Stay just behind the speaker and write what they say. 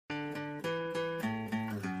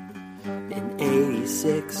In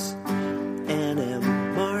 86,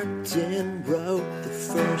 N.M. Martin wrote the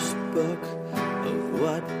first book of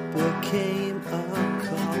what became a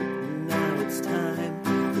cult. Now it's time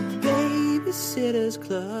for Babysitter's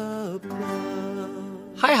Club.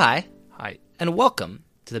 Hi. Hi. And welcome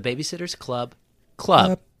to the Babysitter's Club,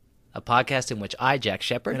 a podcast in which I, Jack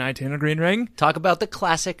Shepard, And I, Tanner Greenring. talk about the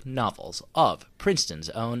classic novels of Princeton's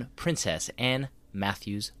own Princess Anne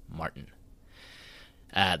Matthews Martin.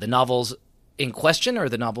 The novels in question are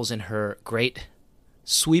the novels in her great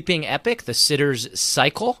sweeping epic, The Sitter's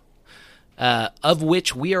Cycle, of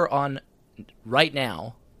which we are on right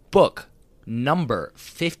now, book number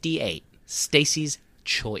 58, Stacy's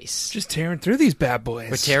Choice. Just tearing through these bad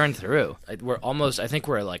boys. We're tearing through. I think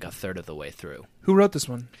we're like a third of the way through. Who wrote this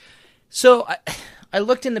one? So I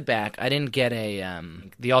looked in the back. I didn't get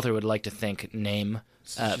the author would like to think name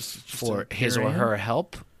for his or her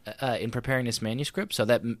help in preparing this manuscript. So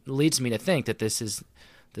that leads me to think that this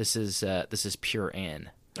is pure Anne.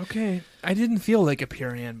 Okay. I didn't feel like a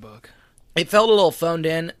pure Anne book. It felt a little phoned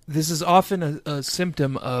in. This is often a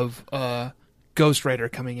symptom of a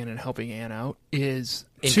ghostwriter coming in and helping Anne out. Is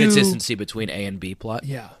Inconsistency between A and B plot.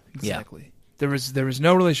 Yeah, exactly. There was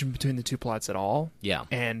no relation between the two plots at all. Yeah.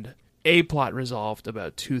 And A plot resolved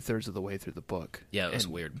about 2/3 of the way through the book. Yeah, it was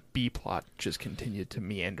and weird. B plot just continued to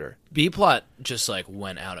meander. B plot just like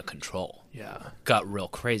went out of control. Yeah. Got real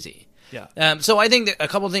crazy. Yeah. So I think that a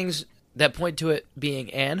couple things that point to it being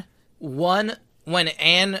Anne. One, when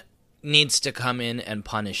Anne needs to come in and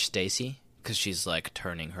punish Stacy because she's like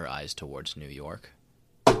turning her eyes towards New York.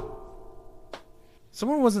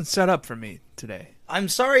 Someone wasn't set up for me today. I'm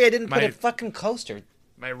sorry I didn't put My- a fucking coaster.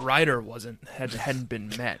 My rider hadn't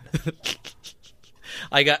been met.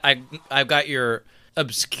 I've got your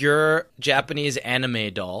obscure Japanese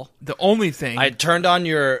anime doll. The only thing I turned on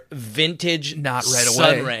your vintage not right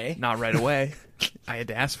away. Sunray. Not right away. I had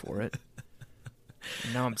to ask for it.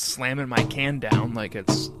 And now I'm slamming my can down like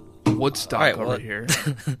it's Woodstock All right, over well- here.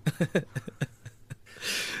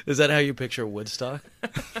 Is that how you picture Woodstock?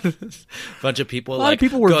 Bunch of people. A lot of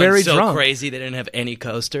people were going very so drunk. crazy they didn't have any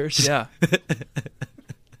coasters. Yeah.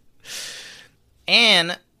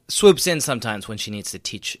 Anne swoops in sometimes when she needs to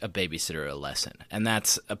teach a babysitter a lesson, and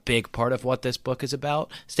that's a big part of what this book is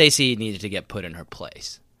about. Stacy needed to get put in her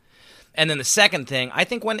place. And then the second thing, I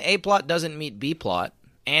think when A plot doesn't meet B plot,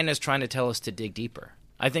 Anne is trying to tell us to dig deeper.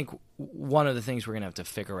 I think one of the things we're going to have to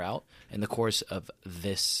figure out in the course of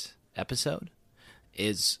this episode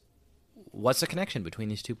is what's the connection between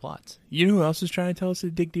these two plots? You know who else is trying to tell us to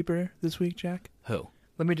dig deeper this week, Jack? Who?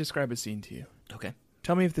 Let me describe a scene to you. Okay.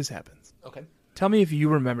 Tell me if this happens. Okay. Tell me if you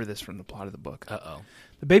remember this from the plot of the book. Uh-oh.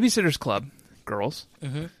 The Babysitter's Club, girls,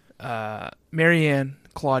 Marianne,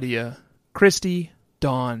 Claudia, Christy,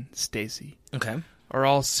 Dawn, Stacy, Okay. are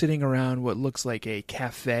all sitting around what looks like a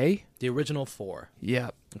cafe. The original 4.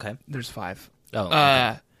 Yeah, Okay. there's 5. Oh,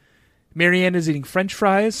 okay. Marianne is eating French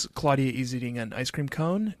fries. Claudia is eating an ice cream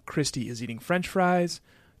cone. Christy is eating French fries.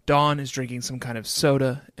 Dawn is drinking some kind of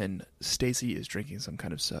soda, and Stacy is drinking some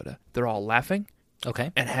kind of soda. They're all laughing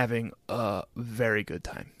Okay. and having a very good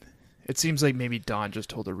time. It seems like maybe Dawn just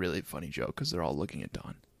told a really funny joke because they're all looking at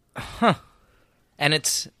Dawn. And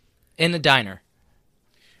it's in the diner.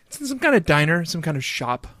 It's in some kind of diner, some kind of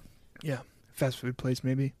shop. Yeah, fast food place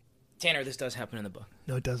maybe. Tanner, this does happen in the book.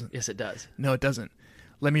 No, it doesn't. Yes, it does. No, it doesn't.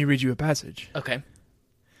 Let me read you a passage. Okay.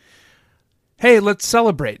 Hey, let's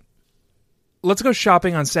celebrate. Let's go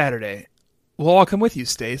shopping on Saturday. We'll all come with you,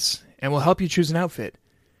 Stace, and we'll help you choose an outfit.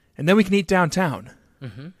 And then we can eat downtown.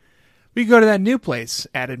 Mm-hmm. We can go to that new place,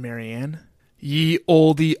 added Marianne. Ye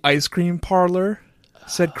oldie ice cream parlor,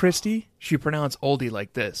 said Christy. She pronounced oldie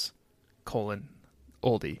like this, :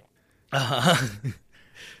 oldie.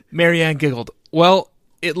 Marianne giggled. Well,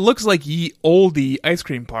 it looks like ye oldie ice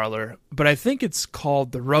cream parlor, but I think it's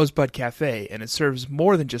called the Rosebud Cafe, and it serves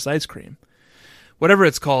more than just ice cream. Whatever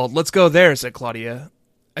it's called, let's go there, said Claudia.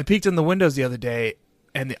 I peeked in the windows the other day,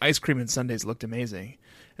 and the ice cream and sundaes looked amazing.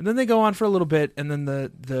 And then they go on for a little bit, and then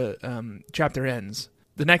the chapter ends.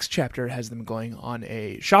 The next chapter has them going on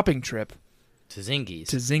a shopping trip To Zingi's.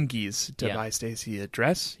 to Zingi's to Yeah. buy Stacy a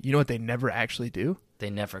dress. You know what they never actually do? They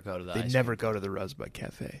never go to the They ice never cream. go to the Rosebud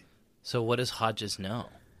Cafe. So what does Hodges know?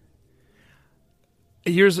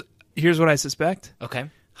 Here's what I suspect. Okay.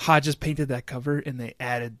 Hodges painted that cover, and they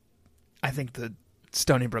added, I think, the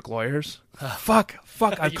Stony Brook lawyers. Fuck,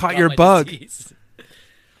 I've caught your my bug. disease.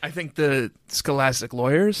 I think the Scholastic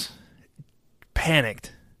lawyers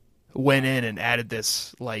panicked, went in and added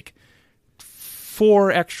this,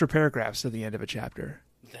 4 extra paragraphs to the end of a chapter.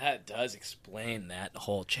 That does explain that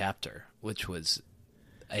whole chapter, which was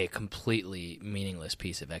a completely meaningless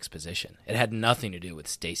piece of exposition. It had nothing to do with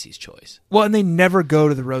Stacy's choice. Well, and they never go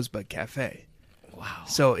to the Rosebud Cafe. Wow.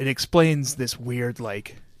 So it explains this weird,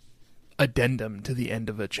 like, addendum to the end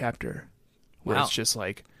of a chapter where Wow. it's just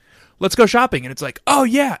like, let's go shopping. And it's like, oh,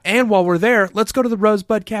 yeah, and while we're there, let's go to the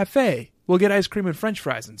Rosebud Cafe. We'll get ice cream and french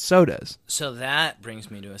fries and sodas. So that brings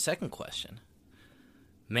me to a second question.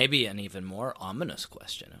 Maybe an even more ominous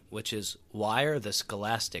question, which is, why are the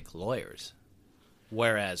Scholastic lawyers,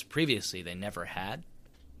 whereas previously they never had,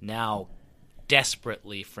 now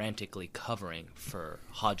desperately, frantically covering for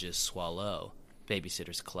Hodges Swallow,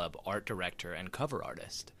 Babysitter's Club art director and cover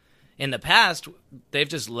artist? In the past, they've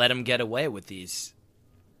just let him get away with these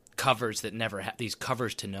covers that never these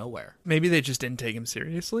covers to nowhere Maybe they just didn't take him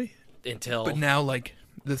seriously. until But now, like,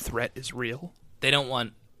 the threat is real. they don't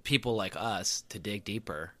want people like us to dig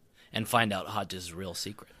deeper and find out Hodges' real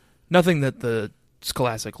secret. Nothing that the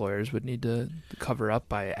Scholastic lawyers would need to cover up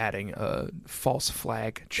by adding a false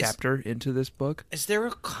flag chapter into this book. Is there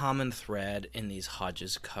a common thread in these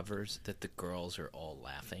Hodges covers that the girls are all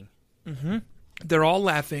laughing? They're all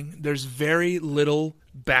laughing. There's very little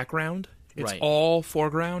background. It's Right. all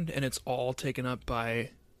foreground, and it's all taken up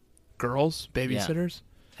by girls, babysitters.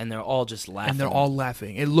 And they're all just laughing. And they're all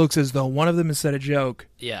laughing. It looks as though one of them has said a joke,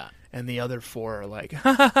 Yeah. and the other four are like,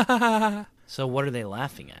 ha ha ha ha ha. So what are they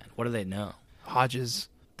laughing at? What do they know? Hodges.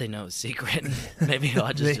 They know a secret. Maybe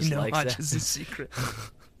Hodges They just know likes Hodges' that. secret.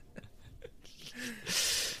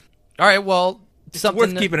 All right, well, It's something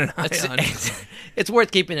worth keeping an eye it's- on. It's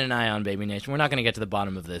worth keeping an eye on, Baby Nation. We're not going to get to the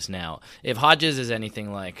bottom of this now. If Hodges is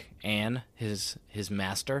anything like Anne, his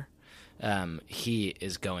master, he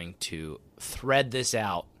is going to thread this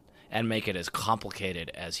out and make it as complicated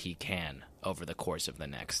as he can over the course of the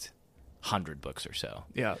next 100 books or so.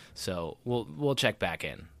 Yeah. So we'll check back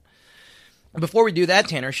in. Before we do that,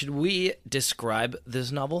 Tanner, should we describe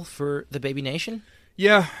this novel for the Baby Nation?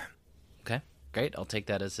 Yeah. Okay, great. I'll take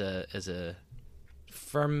that as a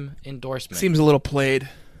firm endorsement. Seems a little played.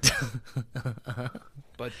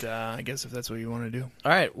 But I guess if that's what you want to do.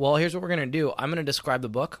 All right. Well, here's what we're gonna do. I'm gonna describe the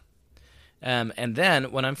book, and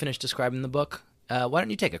then when I'm finished describing the book, why don't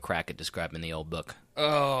you take a crack at describing the old book?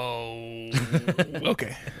 Oh.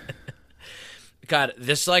 Okay. God,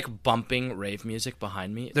 this like bumping rave music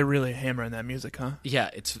behind me. They're really hammering that music, huh? Yeah,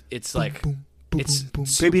 it's like Boom, boom, it's boom, boom.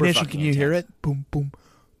 super Baby Nation, fucking can you hear intense. it? Boom, boom,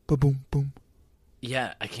 ba boom, boom.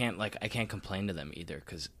 Yeah, I can't complain to them either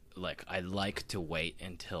because like I like to wait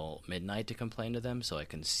until midnight to complain to them so I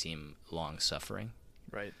can seem long suffering.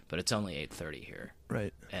 Right, But it's only 8:30 here,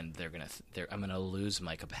 right. and I'm gonna lose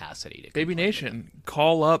my capacity to Baby complain to Nation,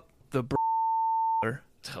 call up the them.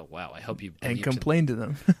 Oh wow! I hope you and bleeped- complain to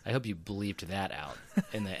them. I hope you bleeped that out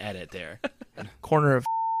in the edit there. Corner of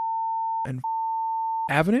and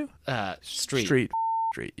Avenue? Street. Street,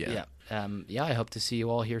 yeah. Yeah. I hope to see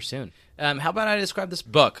you all here soon. How about I describe this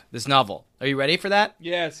book, this novel? Are you ready for that?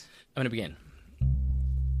 Yes. I'm going to begin.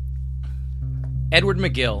 Edward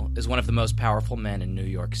McGill is one of the most powerful men in New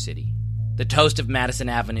York City. The toast of Madison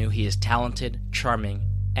Avenue, he is talented, charming,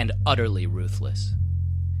 and utterly ruthless.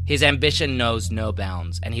 His ambition knows no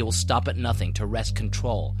bounds, and he will stop at nothing to wrest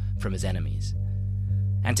control from his enemies.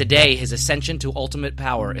 And today, his ascension to ultimate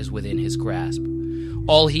power is within his grasp.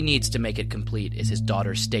 All he needs to make it complete is his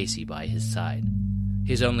daughter Stacy by his side.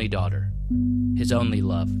 His only daughter. His only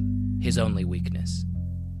love. His only weakness.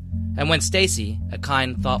 And when Stacy, a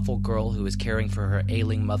kind, thoughtful girl who is caring for her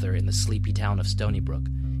ailing mother in the sleepy town of Stonybrook,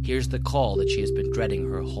 hears the call that she has been dreading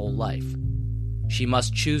her whole life, she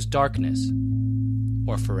must choose darkness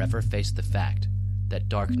or forever face the fact that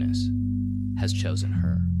darkness has chosen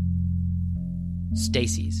her.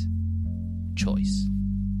 Stacy's choice.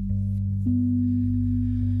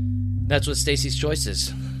 That's what Stacy's choice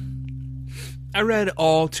is. I read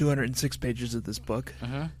all 206 pages of this book.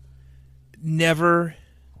 Uh-huh. Never,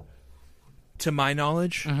 to my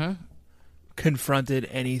knowledge, Uh-huh. confronted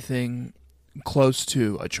anything close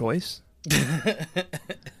to a choice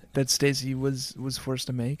that Stacy was forced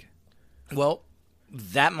to make. Well,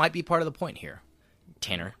 that might be part of the point here,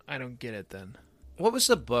 Tanner. I don't get it then. What was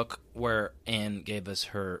the book where Anne gave us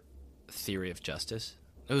her theory of justice?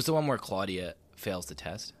 It was the one where Claudia fails the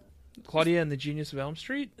test. Claudia and the Genius of Elm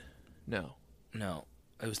Street? No. No,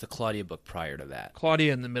 it was the Claudia book prior to that.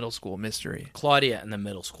 Claudia and the Middle School Mystery. Claudia and the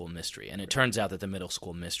Middle School Mystery. And it turns out that the Middle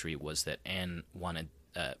School Mystery was that Anne wanted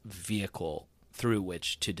a vehicle through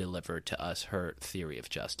which to deliver to us her theory of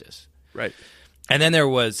justice. Right. And then there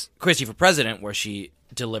was Christie for President, where she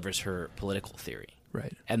delivers her political theory.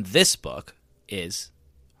 Right. And this book is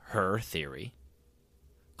her theory,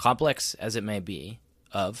 complex as it may be,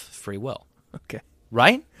 of free will. Okay.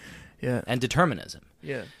 Right? Yeah. And determinism.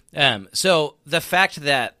 Yeah. So the fact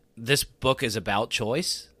that this book is about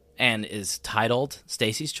choice and is titled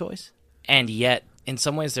Stacy's Choice, and yet in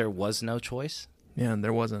some ways there was no choice, Yeah, and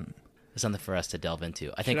there wasn't. is something for us to delve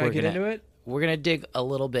into. I think Should I we're get gonna into it? we're gonna dig a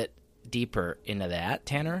little bit deeper into that,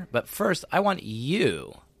 Tanner. But first, I want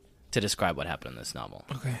you to describe what happened in this novel.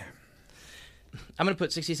 Okay. I'm gonna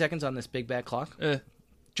put 60 seconds on this big bad clock.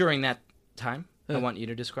 During that time, I want you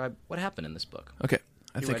to describe what happened in this book. Okay.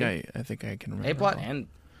 I You think ready? I think I can remember. A plot all. and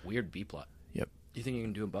weird B plot. Yep. Do you think you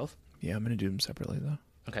can do them both? Yeah, I'm gonna do them separately though.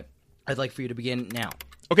 Okay. I'd like for you to begin now.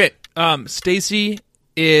 Okay. Stacy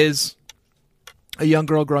is a young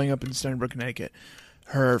girl growing up in Stony Brook, Connecticut.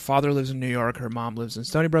 Her father lives in New York. Her mom lives in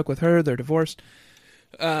Stony Brook with her. They're divorced.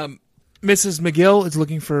 Mrs. McGill is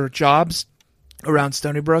looking for jobs around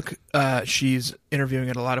Stony Brook. She's interviewing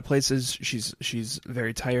at a lot of places. She's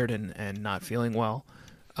very tired and not feeling well.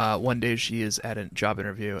 One day she is at a job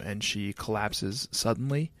interview and she collapses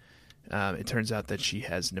suddenly. It turns out that she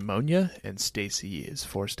has pneumonia and Stacy is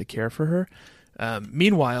forced to care for her.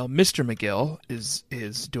 Meanwhile, Mr. McGill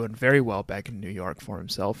is doing very well back in New York for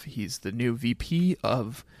himself. He's the new VP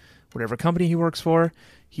of whatever company he works for.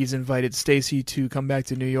 He's invited Stacy to come back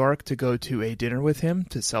to New York to go to a dinner with him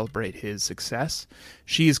to celebrate his success.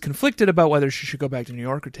 She is conflicted about whether she should go back to New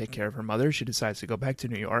York or take care of her mother. She decides to go back to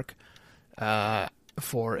New York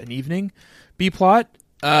for an evening. B-plot.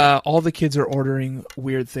 All the kids are ordering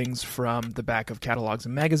weird things from the back of catalogs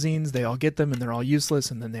and magazines. They all get them, and they're all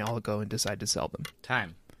useless, and then they all go and decide to sell them.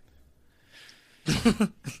 Time.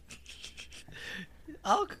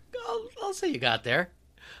 I'll say you got there.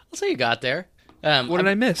 I'll say you got there. What did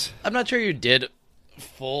I miss? I'm not sure you did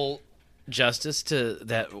full justice to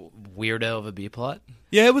that weirdo of a B plot.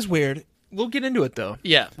 Yeah, it was weird. We'll get into it, though.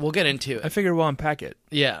 Yeah, we'll get into I it. figured we'll unpack it.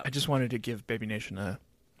 Yeah, I just wanted to give Baby Nation a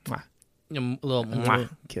little mwah.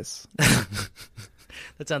 kiss.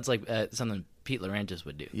 That sounds like something Pete Larangis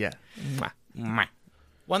would do. Yeah. Mwah.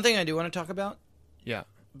 One thing I do want to talk about Yeah.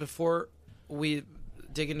 before we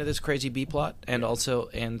dig into this crazy B plot, and also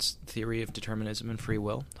Anne's theory of determinism and free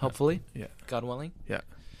will, hopefully, Yeah. God willing. Yeah.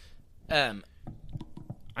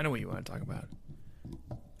 I know what you want to talk about.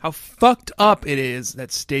 How fucked up it is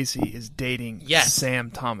that Stacy is dating Sam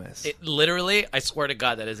Thomas. It literally, I swear to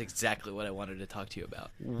God, that is exactly what I wanted to talk to you about.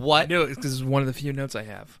 I What? knew it. This is one of the few notes I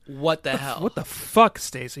have. What the hell? What the fuck,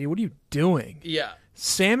 Stacy? What are you doing? Yeah.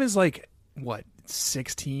 Sam is like, what,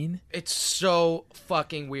 16? It's so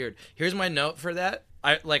fucking weird. Here's my note for that.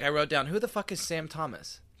 I wrote down, who the fuck is Sam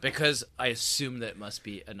Thomas? Because I assume that it must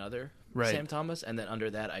be another Right. Sam Thomas, and then under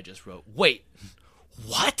that I just wrote, wait,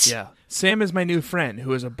 what? Yeah. Sam is my new friend,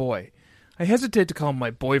 who is a boy. I hesitate to call him my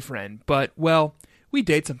boyfriend, but, well, we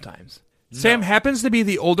date sometimes. Sam happens to be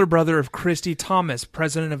the older brother of Christy Thomas,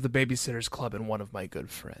 president of the Babysitters Club and one of my good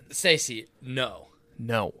friends. Stacey, no.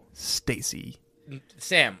 No, Stacy.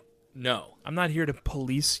 Sam, no. I'm not here to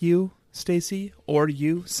police you, Stacy, or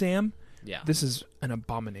you, Sam. Yeah. This is an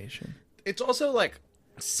abomination. It's also like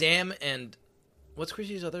Sam and what's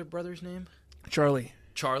Chrissy's other brother's name? Charlie.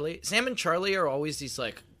 Charlie. Sam and Charlie are always these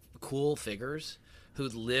like cool figures who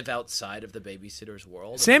live outside of the babysitter's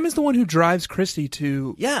world. Sam is the one who drives Christy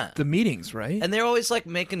to Yeah. the meetings, right? And they're always like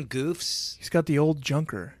making goofs. He's got the old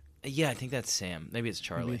junker. Yeah, I think that's Sam. Maybe it's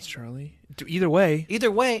Charlie. Maybe it's Charlie. Either way.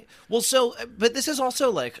 Either way, well, so, but this is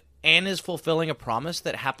also like Anne is fulfilling a promise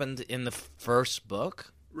that happened in the first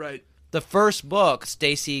book. Right. The first book,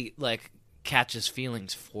 Stacy like catches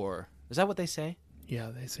feelings for. Is that what they say? Yeah,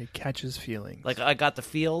 they say catches feelings. Like I got the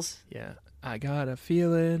feels. Yeah. I got a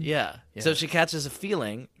feeling. Yeah. Yeah. So she catches a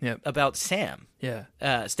feeling Yep. about Sam. Yeah.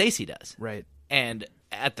 Stacy does. Right. And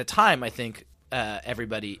at the time, I think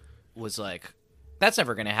everybody was like, "That's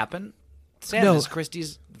never going to happen." Sam No. is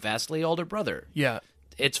Christy's vastly older brother. Yeah.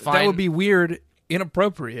 It's fine. That would be weird,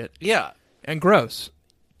 inappropriate, yeah. and gross.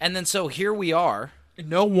 And then so here we are.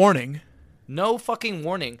 No warning. No fucking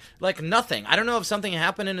warning. Like nothing. I don't know if something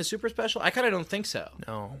happened in a super special. I kind of don't think so.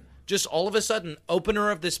 No. Just all of a sudden,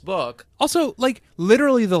 opener of this book. Also, like,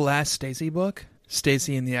 literally the last Stacy book,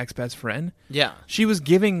 Stacy and the Ex-Best Friend, Yeah. she was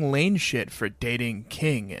giving Lane shit for dating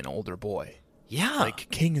King, an older boy. Yeah. Like,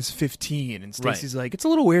 King is 15, and Stacy's like, it's a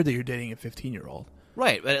little weird that you're dating a 15-year-old.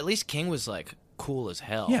 Right. But at least King was like cool as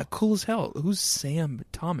hell. Yeah, cool as hell. Who's Sam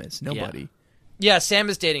Thomas? Nobody. Yeah, Sam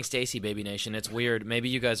is dating Stacy, Baby Nation. It's weird. Maybe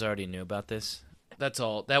you guys already knew about this. That's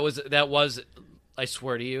all. That was I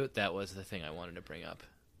swear to you, that was the thing I wanted to bring up.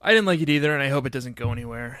 I didn't like it either, and I hope it doesn't go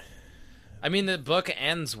anywhere. I mean, the book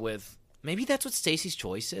ends with maybe that's what Stacy's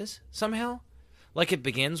choice is somehow. Like it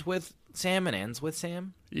begins with Sam and ends with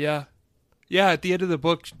Sam. Yeah. Yeah, at the end of the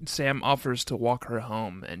book, Sam offers to walk her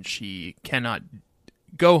home, and she cannot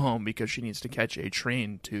go home because she needs to catch a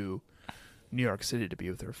train to New York City to be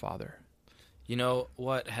with her father. You know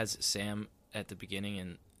what has Sam at the beginning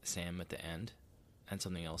and Sam at the end, and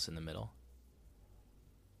something else in the middle?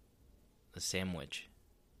 The sandwich.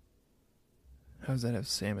 How does that have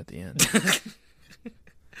Sam at the end?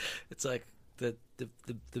 It's like the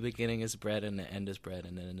beginning is bread and the end is bread,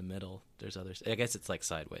 and then in the middle there's others. I guess it's like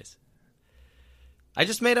sideways. I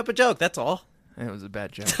just made up a joke, that's all. It was a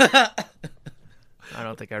bad joke. I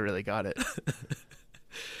don't think I really got it.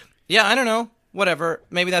 Yeah, I don't know. Whatever.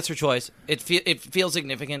 Maybe that's her choice. It feels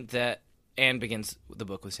significant that Anne begins the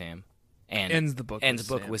book with Sam. And Ends the book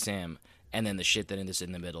with Sam. And then the shit that is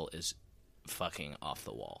in the middle is fucking off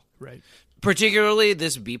the wall. Right. Particularly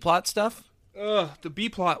this B-plot stuff. The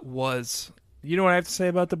B-plot was... You know what I have to say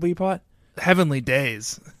about the B-plot? Heavenly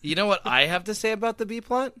Days. You know what I have to say about the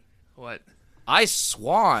B-plot? What? I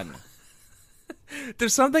swan.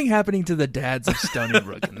 There's something happening to the dads of Stony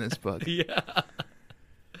Brook in this book. Yeah.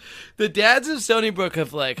 The dads of Stony Brook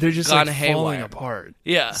have They're just gone like haywire. falling apart.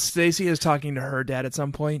 Yeah. Stacy is talking to her dad at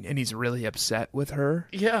some point, and he's really upset with her.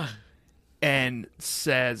 Yeah. And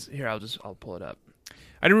says, here, I'll pull it up.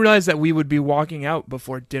 I didn't realize that we would be walking out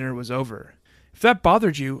before dinner was over. If that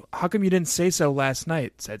bothered you, how come you didn't say so last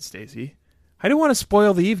night? Said Stacy. I didn't want to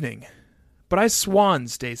spoil the evening, but I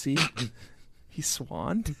swanned, Stacy. He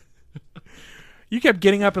swanned? You kept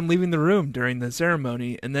getting up and leaving the room during the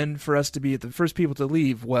ceremony, and then for us to be the first people to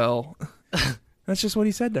leave, well, that's just what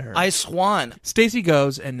he said to her. I swan. Stacy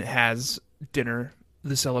goes and has dinner,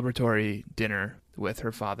 the celebratory dinner with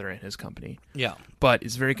her father and his company. Yeah. But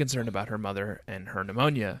is very concerned about her mother and her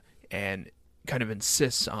pneumonia, and kind of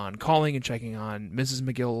insists on calling and checking on Mrs.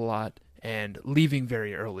 McGill a lot and leaving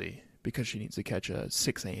very early because she needs to catch a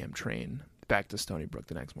 6 a.m. train back to Stony Brook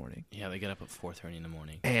the next morning. Yeah, they get up at 4:30 in the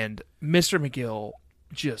morning. And Mr. McGill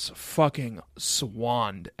just fucking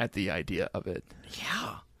swanned at the idea of it.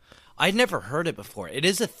 Yeah. I'd never heard it before. It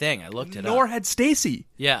is a thing. I looked it up. Nor had Stacy.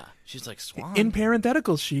 Yeah. She's like, swan? In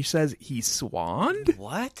parentheticals, she says, he swanned?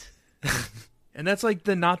 What? And that's like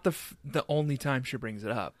the only time she brings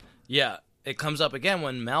it up. Yeah. It comes up again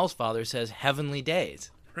when Mal's father says heavenly days.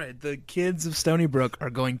 Right. The kids of Stony Brook are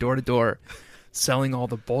going door to door selling all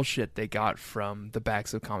the bullshit they got from the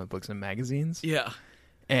backs of comic books and magazines. Yeah.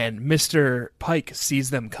 And Mr. Pike sees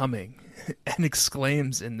them coming and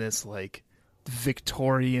exclaims in this like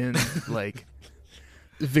Victorian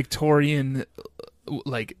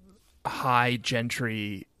high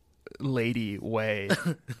gentry lady way,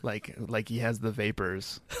 like he has the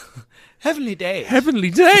vapors. Heavenly days. Heavenly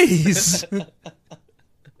days.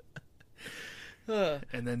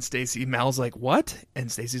 And then Mal's like, what?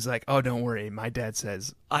 And Stacy's like, oh, don't worry. My dad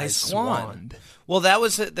says I swanned. Well, that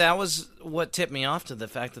was what tipped me off to the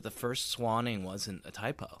fact that the first swanning wasn't a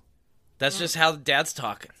typo. That's just how dads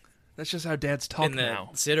talk. That's just how dads talk in the now.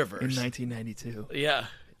 Cityverse. In 1992. Yeah.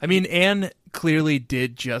 I mean, Anne clearly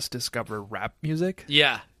did just discover rap music.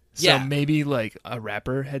 Yeah. So maybe like a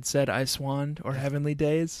rapper had said I swanned or Heavenly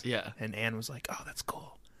Days. Yeah. And Anne was like, oh, that's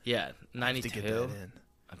cool. Yeah. 92. To get that in.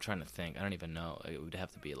 I'm trying to think. I don't even know. It would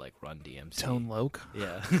have to be like Run DMC. Tone Loc.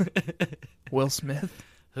 Yeah. Will Smith.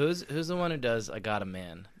 Who's the one who does I Got a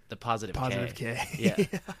Man? The Positive K.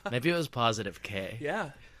 Yeah. Maybe it was Positive K.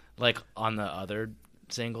 Yeah. Like on the other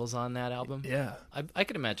singles on that album. Yeah. I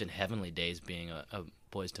could imagine Heavenly Days being a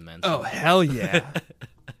Boyz II Men song. Oh, hell yeah.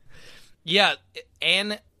 Yeah.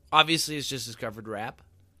 Anne obviously has just discovered rap.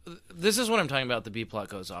 This is what I'm talking about. The B-plot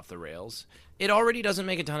goes off the rails. It already doesn't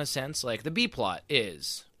make a ton of sense. Like, the B-plot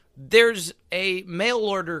is there's a mail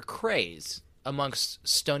order craze amongst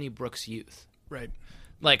Stony Brook's youth. Right.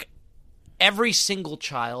 Like, every single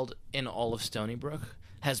child in all of Stony Brook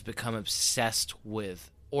has become obsessed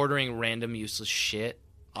with ordering random useless shit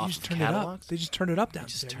off of catalogs. They just turned it up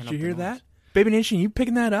downstairs. Did you hear that? Noise. Baby Nation, you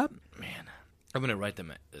picking that up? Man, I'm going to write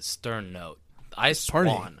them a stern note. I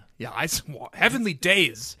swan. Yeah, I swan. Heavenly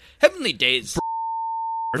Days. Heavenly Days.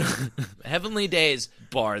 Heavenly Days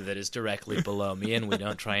bar that is directly below me, and we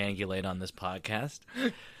don't triangulate on this podcast.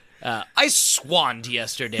 I swanned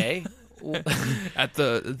yesterday at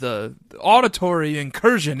the auditory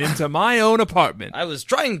incursion into my own apartment. I was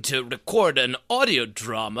trying to record an audio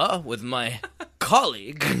drama with my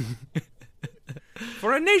colleague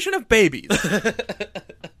for a nation of babies.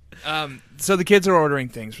 So the kids are ordering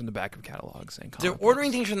things from the back of catalogs and they're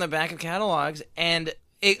ordering things from the back of catalogs, and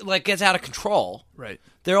it like gets out of control. Right.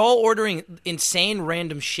 They're all ordering insane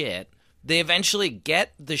random shit. They eventually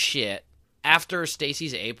get the shit after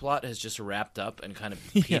Stacy's A-plot has just wrapped up and kind of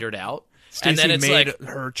petered out. Stacey and then it's made like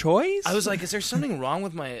her choice. I was like, is there something wrong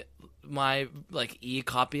with my like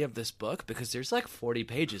e-copy of this book because there's like 40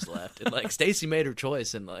 pages left, and like Stacy made her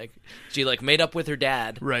choice, and like she like made up with her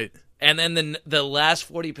dad, Right. and then the last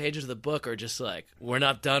 40 pages of the book are just like, we're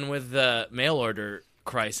not done with the mail order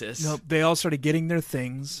crisis. No, they all started getting their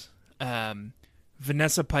things.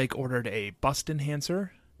 Vanessa Pike ordered a bust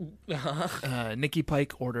enhancer. Nikki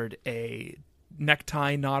Pike ordered a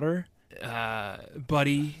necktie knotter.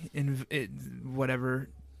 Buddy, whatever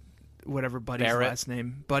Buddy's Barrett. last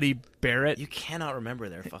name, Buddy Barrett, You cannot remember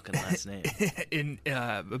their fucking last name.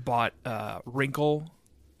 bought wrinkle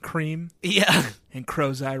cream Yeah. and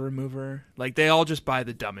crow's eye remover. Like, they all just buy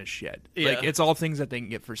the dumbest shit. Like, Yeah. it's all things that they can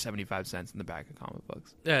get for 75 cents in the back of comic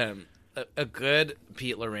books. A good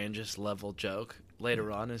Pete Larangis level joke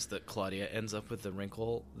later on is that Claudia ends up with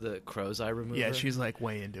the crow's eye remover. Yeah, she's like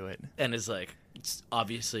way into it. and is like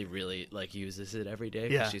obviously really like uses it every day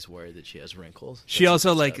because Yeah. she's worried that she has wrinkles. She That's also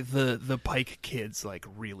some like stuff. the Pike kids like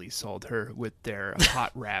really sold her with their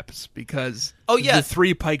hot raps because Oh, yeah. the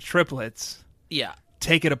 3 Pike triplets Yeah.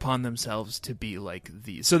 take it upon themselves to be like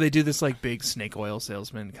so they do this like big snake oil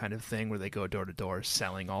salesman kind of thing where they go door to door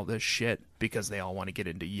selling all this shit because they all want to get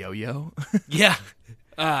into yo-yo. Yeah.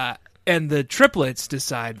 And the triplets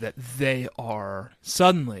decide that they are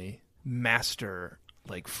suddenly master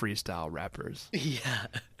like freestyle rappers, Yeah.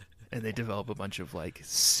 and they develop a bunch of like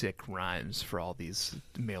sick rhymes for all these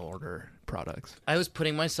mail order products. I was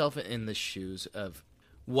putting myself in the shoes of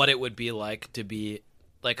what it would be like to be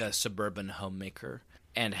like a suburban homemaker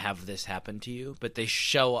and have this happen to you, but they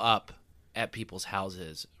show up at people's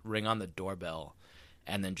houses, ring on the doorbell,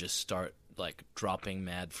 and then just start like dropping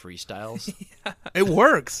mad freestyles. It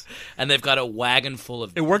works. And they've got a wagon full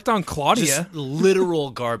of It worked on Claudia. just literal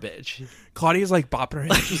garbage. Claudia's like bopping her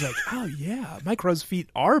head. She's like, "Oh yeah, my crow's feet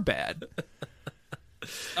are bad."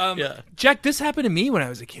 Yeah. Jack, this happened to me when I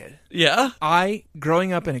was a kid. Yeah.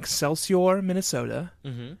 Growing up in Excelsior, Minnesota.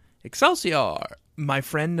 Mm-hmm. Excelsior. My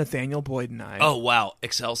friend Nathaniel Boyd and I. Oh wow,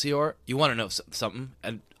 Excelsior! You want to know something?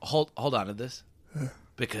 And hold on to this,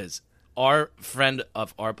 because our friend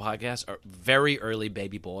of our podcast, our very early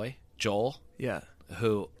baby boy, Joel, Yeah.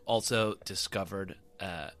 who also discovered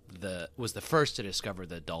was the first to discover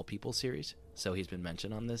the Doll People series. So he's been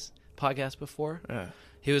mentioned on this podcast before.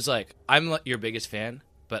 He was like, "I'm your biggest fan,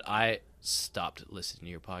 but I stopped listening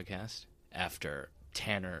to your podcast after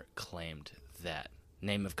Tanner claimed that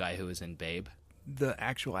name of guy who was in Babe." The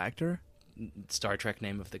actual actor, Star Trek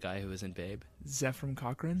name of the guy who was in Babe. Zephram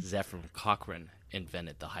Cochrane. Zephram Cochrane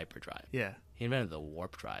invented the hyperdrive. Yeah. He invented the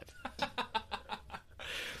warp drive.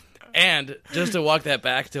 And just to walk that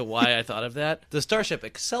back to why I thought of that, the starship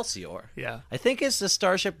Excelsior, Yeah. I think is the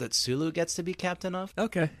starship that Sulu gets to be captain of.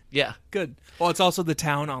 Okay. Yeah. Good. Well, it's also the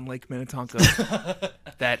town on Lake Minnetonka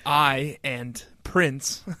that I and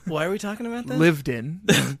Prince Why are we talking about this? lived in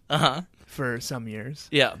for some years.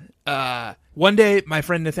 Yeah. One day, my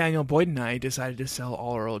friend Nathaniel Boyd and I decided to sell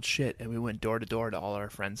all our old shit, and we went door to door to all our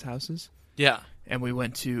friends' houses. Yeah. And we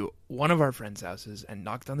went to one of our friends' houses and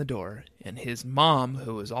knocked on the door, and his mom,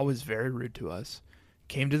 who was always very rude to us,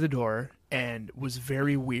 came to the door and was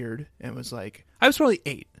very weird and was like, I was probably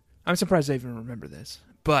 8. I'm surprised I even remember this.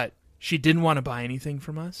 But she didn't want to buy anything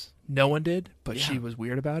from us. No one did, but she was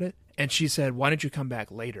weird about it. And she said, why don't you come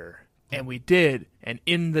back later? And we did. And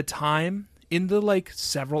in the like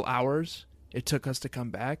several hours it took us to come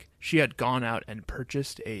back, she had gone out and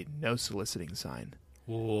purchased a no soliciting sign.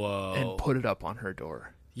 Whoa. And put it up on her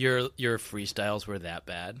door. Your freestyles were that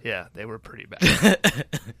bad? Yeah, they were pretty bad.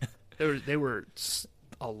 they were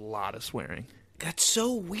a lot of swearing. That's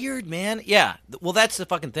so weird, man. Yeah. Well, that's the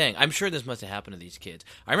fucking thing. I'm sure this must have happened to these kids.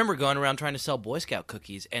 I remember going around trying to sell Boy Scout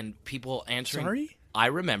cookies and people answering. Sorry? I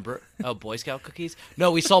remember. Oh, Boy Scout cookies?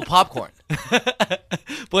 No, we sold popcorn.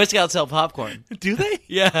 Boy Scouts sell popcorn. Do they?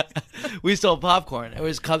 Yeah. We sold popcorn. It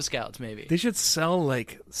was Cub Scouts, maybe. They should sell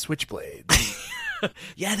like switchblades,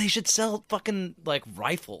 Yeah, they should sell fucking, like,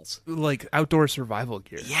 rifles. like outdoor survival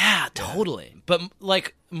gear. Yeah, totally. But,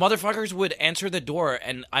 like, motherfuckers would answer the door,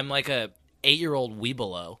 and I'm like a 8-year-old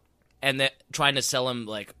weebelo, and trying to sell him,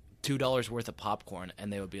 like, $2 worth of popcorn,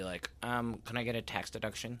 and they would be like, can I get a tax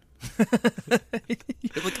deduction?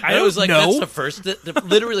 I was like, that's the first,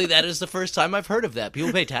 literally, that is the first time I've heard of that.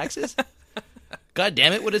 People pay taxes? God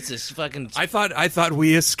damn it, what is this fucking... I thought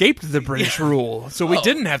we escaped the British rule, so we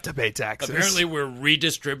didn't have to pay taxes. Apparently we're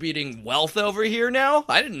redistributing wealth over here now?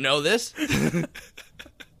 I didn't know this.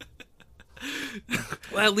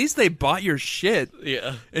 Well, at least they bought your shit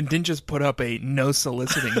Yeah. and didn't just put up a no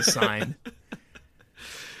soliciting sign.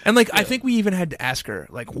 And, like, I think we even had to ask her,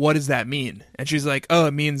 like, what does that mean? And she's like, oh,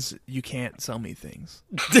 it means you can't sell me things.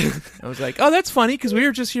 I was like, oh, that's funny, because we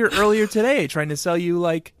were just here earlier today trying to sell you,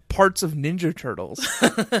 like, parts of Ninja Turtles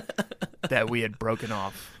that we had broken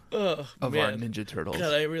off Oh, of our Ninja Turtles.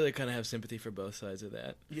 God, I really kind of have sympathy for both sides of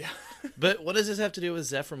that. Yeah. But what does this have to do with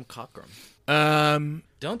Zephram Cochrane?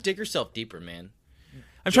 Don't dig yourself deeper, man.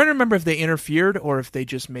 I'm trying to remember if they interfered or if they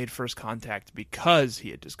just made first contact because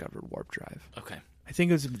he had discovered warp drive. Okay. I think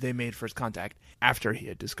it was they made first contact after he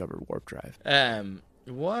had discovered warp drive.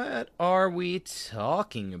 What are we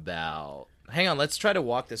talking about? Hang on, let's try to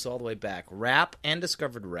walk this all the way back. Rap and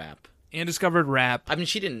discovered rap. And discovered rap. I mean,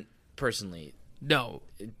 she didn't personally. No.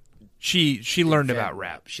 She learned invent about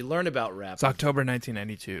rap. She learned about rap. It's October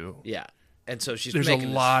 1992. Yeah. And so she's There's a making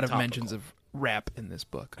this lot of topical. mentions of rap in this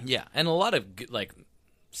book. Yeah, and a lot of like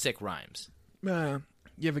sick rhymes. You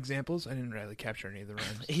have examples? I didn't really capture any of the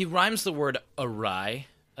rhymes. He rhymes the word awry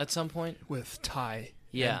at some point. With tie.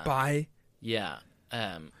 Yeah. And buy. Yeah.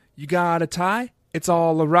 You got a tie? It's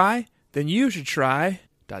all awry? Then you should try. ...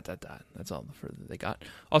 That's all the further they got.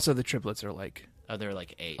 Also, the triplets are like Oh, they're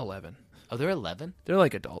like 8. 11. Oh, they're 11? They're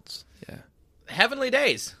like adults. Yeah. Heavenly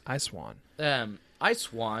Days. I Swan. I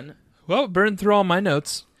Swan. Well, burned through all my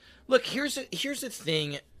notes. Look, here's the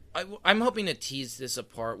thing. I'm hoping to tease this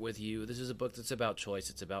apart with you. This is a book that's about choice.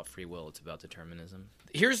 It's about free will. It's about determinism.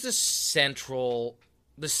 Here's the central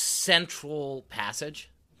passage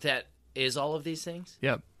that is all of these things.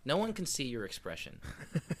 Yep. No one can see your expression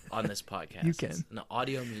on this podcast. You can. It's an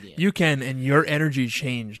audio medium. You can, and your energy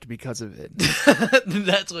changed because of it.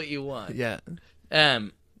 That's what you want. Yeah.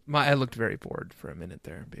 I looked very bored for a minute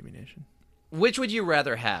there, Baby Nation. Which would you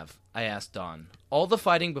rather have? I asked Dawn. All the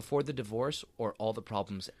fighting before the divorce, or all the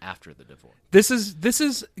problems after the divorce? This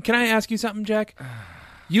is. Can I ask you something, Jack?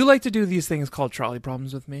 You like to do these things called trolley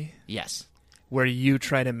problems with me, Yes. where you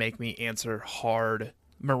try to make me answer hard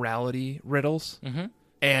morality riddles,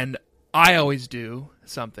 and I always do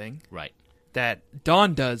something Right. that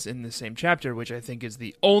Dawn does in the same chapter, which I think is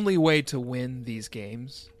the only way to win these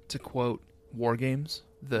games. To quote War Games,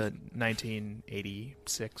 the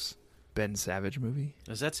 1986 Ben Savage movie.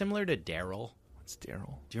 Is that similar to Daryl? What's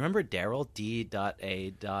Daryl? Do you remember Daryl?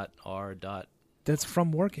 D.A.R. That's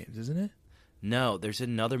from War Games, isn't it? No, there's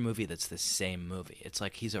another movie that's the same movie. It's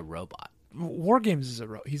like he's a robot. War Games is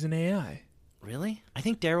he's an AI. Really? I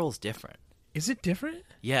think Daryl's different. Is it different?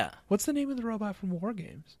 Yeah. What's the name of the robot from War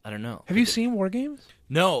Games? I don't know. Have you seen War Games?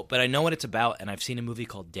 No, but I know what it's about, and I've seen a movie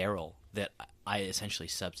called Daryl that I essentially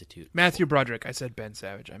substitute. Matthew Broderick. I said Ben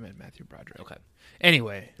Savage. I meant Matthew Broderick. Okay.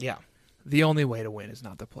 Anyway, Yeah. the only way to win is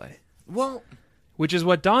not to play. Well, Which is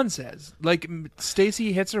what Dawn says. Like,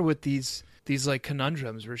 Stacy hits her with these like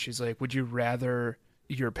conundrums where she's like, would you rather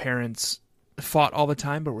your parents fought all the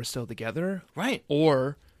time but were still together? right.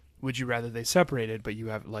 Or would you rather they separated but you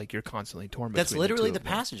have like you're constantly torn between That's literally the the two of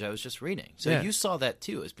them? passage I was just reading. So Yeah. you saw that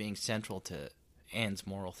too as being central to Anne's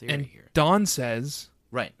moral theory And here. Dawn says,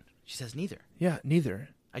 Right. She says neither. yeah, neither.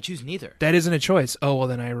 I choose neither. That isn't a choice. Oh, well,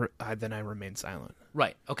 then I remain silent.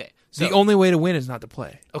 Right. Okay. So The only way to win is not to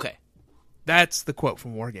play. okay. That's the quote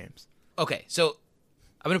from War Games. Okay. So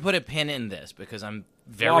I'm going to put a pin in this because I'm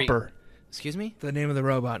very Whopper. Excuse me? The name of the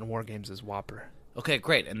robot in War Games is Whopper. Okay,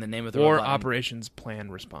 great. And the name of the War robot Operations Plan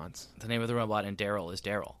Response. the name of the robot in Daryl is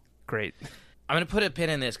Daryl. Great. I'm going to put a pin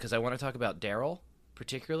in this because I want to talk about Daryl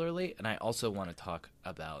particularly, and I also want to talk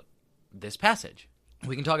about this passage.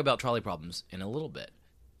 We can talk about trolley problems in a little bit.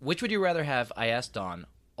 Which would you rather have, I asked Dawn,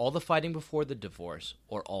 all the fighting before the divorce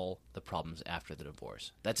or all the problems after the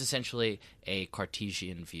divorce? That's essentially a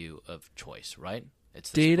Cartesian view of choice, right? It's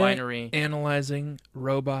this Data binary. analyzing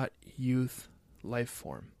robot youth life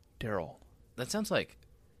form. Daryl. That sounds like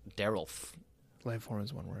Daryl. Life form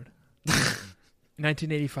is one word.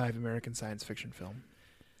 1985 American science fiction film.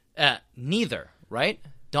 Neither, right?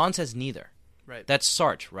 Dawn says neither. Right. That's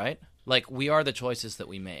Sartre, right? Like, we are the choices that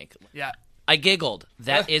we make. Yeah. I giggled.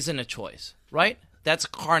 That isn't a choice, right? That's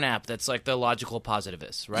Carnap. That's like the logical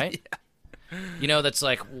positivist, right? Yeah. You know, that's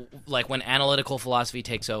like when analytical philosophy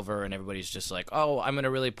takes over and everybody's just like, oh, I'm going to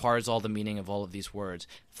really parse all the meaning of all of these words.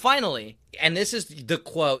 Finally, and this is the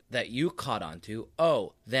quote that you caught on to,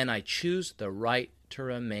 oh, then I choose the right to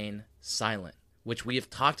remain silent, which we have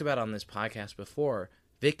talked about on this podcast before.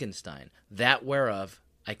 Wittgenstein, that whereof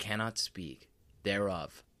I cannot speak,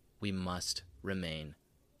 thereof we must remain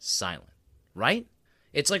silent. Right?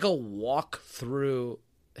 It's like a walk through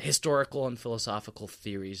historical and philosophical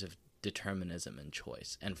theories of determinism and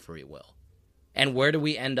choice and free will. And where do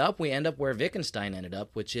we end up? We end up where Wittgenstein ended up,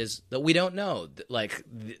 which is that we don't know. Like,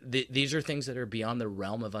 these are things that are beyond the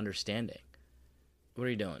realm of understanding. What are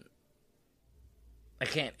you doing?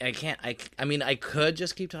 I mean, I could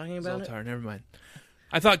just keep talking about Zoltar, never mind.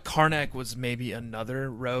 I thought Karnak was maybe another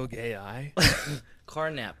rogue AI.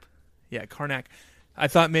 Carnap. Yeah, Karnak. I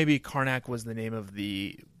thought maybe Karnak was the name of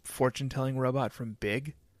the fortune-telling robot from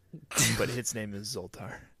Big, but its name is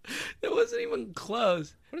Zoltar. It wasn't even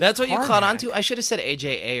close. That's what you Karnak? caught on to? I should have said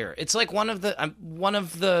AJ Ayer. It's like one of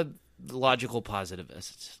the logical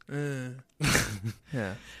positivists. Yeah.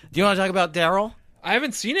 Do you want to talk about Daryl? I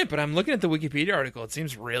haven't seen it, but I'm looking at the Wikipedia article. It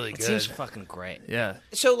seems really It good. seems fucking great. Yeah.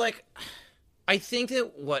 So, like, I think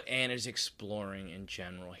that what Anne is exploring in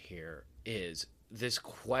general here is this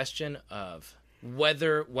question of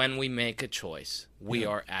whether, when we make a choice, we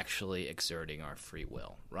are actually exerting our free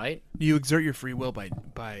will, right? You exert your free will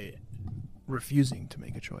by refusing to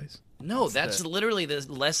make a choice. No, that's literally the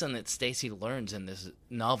lesson that Stacy learns in this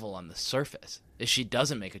novel on the surface. Is she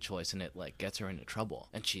doesn't make a choice and it like gets her into trouble,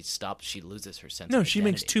 and she loses her sense. No, of she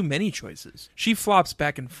makes identity. too many choices. She flops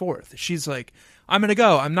back and forth. She's like, I'm going to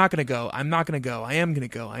go. I'm not going to go. I'm not going to go. I am going to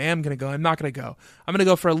go. I am going to go. I'm not going to go. I'm going to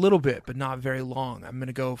go for a little bit, but not very long. I'm going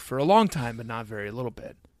to go for a long time, but not very little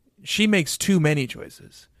bit. She makes too many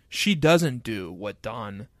choices. She doesn't do what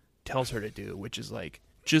Dawn tells her to do, which is like,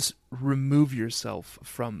 just remove yourself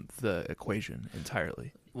from the equation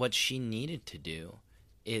entirely. What she needed to do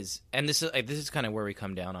is, and this is kind of where we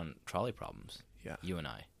come down on trolley problems. Yeah. You and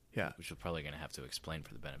I. Yeah. Which we're probably going to have to explain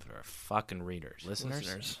for the benefit of our fucking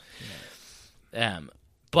listeners. Yeah.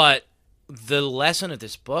 But the lesson of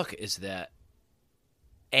this book is that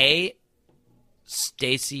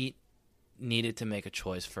Stacy needed to make a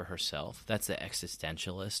choice for herself. That's the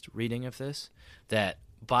existentialist reading of this. That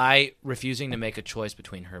by refusing to make a choice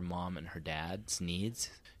between her mom and her dad's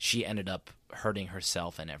needs, she ended up hurting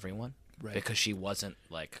herself and everyone. Right. Because she wasn't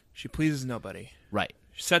like... She pleases nobody. Right.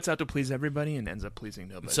 She sets out to please everybody and ends up pleasing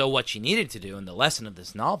nobody. So what she needed to do, and the lesson of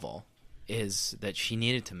this novel, is that she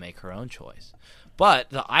needed to make her own choice.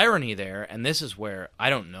 But the irony there, and this is where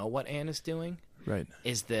I don't know what Anne is doing, right,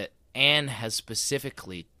 is that Anne has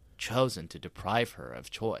specifically chosen to deprive her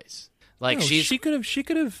of choice. Like no, she could have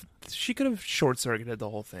short circuited the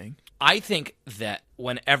whole thing. I think that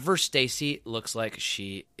whenever Stacy looks like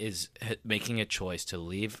she is making a choice to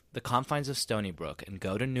leave the confines of Stony Brook and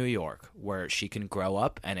go to New York, where she can grow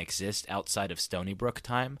up and exist outside of Stony Brook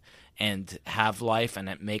time and have life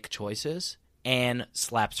and make choices, Anne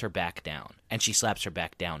slaps her back down. And she slaps her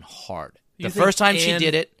back down hard. The first time she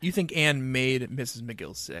did it... You think Anne made Mrs.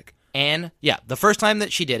 McGill sick? Anne, yeah, the first time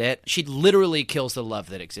that she did it, she literally kills the love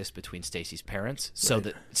that exists between Stacy's parents, so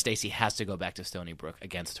that Stacy has to go back to Stony Brook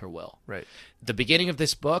against her will. Right. The beginning of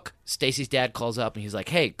this book, Stacy's dad calls up and he's like,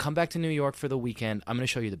 "Hey, come back to New York for the weekend. I'm going to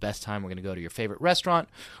show you the best time. We're going to go to your favorite restaurant.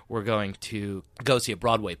 We're going to go see a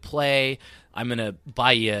Broadway play. I'm going to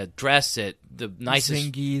buy you a dress at the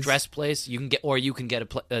nicest Zingies. dress place you can get, or you can get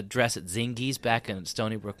a dress at Zingies back in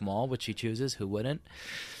Stony Brook Mall," which she chooses. Who wouldn't?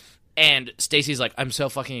 And Stacy's like, "I'm so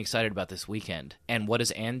fucking excited about this weekend." And what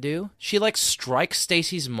does Anne do? She like strikes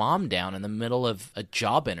Stacy's mom down in the middle of a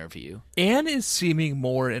job interview. Anne is seeming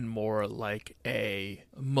more and more like a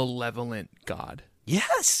malevolent god.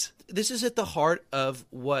 Yes. This is at the heart of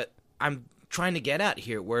what I'm trying to get at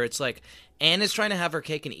here, where it's like Anne is trying to have her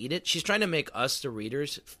cake and eat it. She's trying to make us, the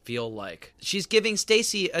readers, feel like she's giving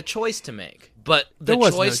Stacy a choice to make. But the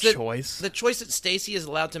choice. The choice that Stacy is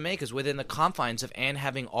allowed to make is within the confines of Anne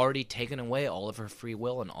having already taken away all of her free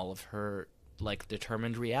will and all of her like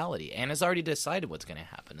determined reality. Anne has already decided what's going to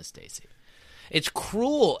happen to Stacy. It's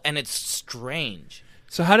cruel and it's strange.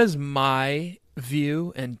 So how does my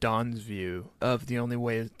view and Dawn's view of the only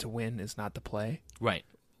way to win is not to play? Right.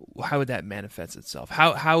 How would that manifest itself?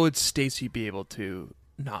 How would Stacy be able to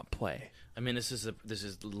not play? I mean, this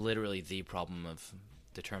is literally the problem of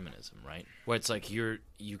determinism, right? Where it's like you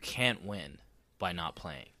can't win by not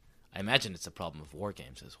playing. I imagine it's a problem of war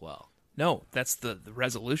games as well. No, that's the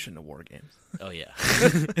resolution to war games. Oh yeah.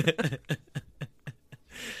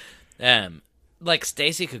 Like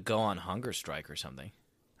Stacy could go on hunger strike or something.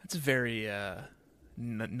 That's a very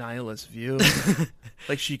nihilist view.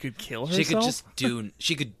 Like she could kill herself.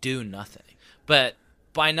 She could do nothing. But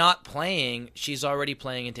by not playing, she's already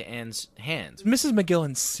playing into Anne's hands. Mrs. McGill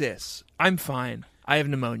insists, "I'm fine. I have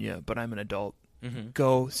pneumonia, but I'm an adult. Mm-hmm.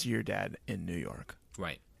 Go see your dad in New York."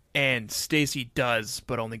 Right. And Stacy does,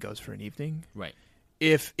 but only goes for an evening. Right.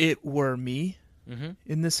 If it were me Mm-hmm.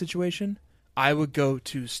 in this situation, I would go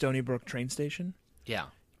to Stony Brook train station, Yeah.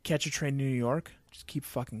 catch a train to New York, just keep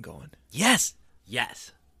fucking going. Yes.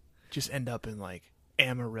 Yes. Just end up in like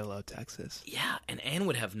Amarillo, Texas. Yeah, and Anne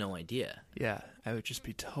would have no idea. Yeah, I would just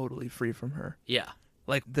be totally free from her. Yeah.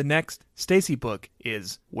 Like the next Stacy book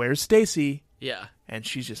is Where's Stacy? Yeah. And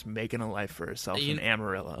she's just making a life for herself in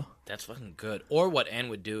Amarillo. That's fucking good. Or what Anne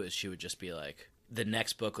would do is she would just be like, the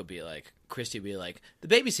next book would be like, Christy would be like, "The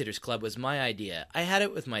Babysitter's Club was my idea. I had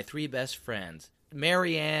it with my 3 best friends.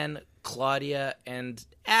 Marianne, Claudia, and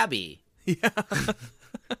Abby.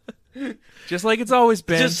 Just like it's always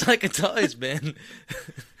been. Just like it's always been.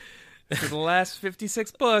 For the last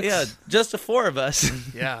 56 books. Yeah, just the four of us.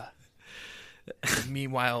 Yeah.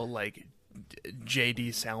 Meanwhile, like,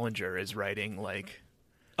 J.D. Salinger is writing, like...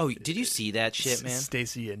 Oh, did you see that shit, man?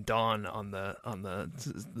 Stacy and Dawn on the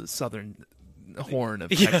southern horn of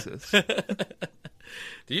Texas.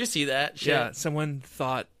 Did you see that shit? Yeah, someone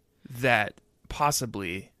thought that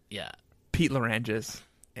possibly Pete Larangis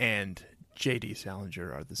and J.D.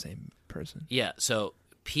 Salinger are the same person. Yeah, so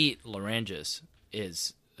Pete Larangis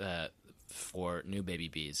is, for New Baby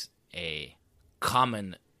Bees, a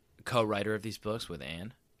common co-writer of these books with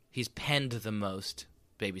Anne. He's penned the most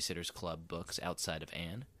Babysitter's Club books outside of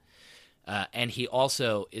Anne. And he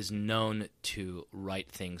also is known to write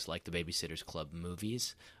things like the Babysitter's Club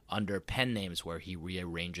movies under pen names where he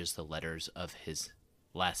rearranges the letters of his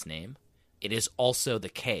last name. It is also the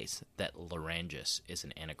case that Larangis is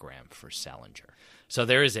an anagram for Salinger. So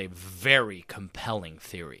there is a very compelling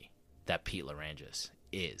theory that Pete Larangis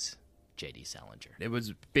is J.D. Salinger. It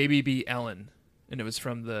was Baby Bee Ellen, and it was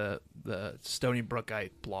from the Stony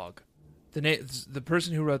Brookite blog. The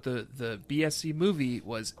person who wrote the BSC movie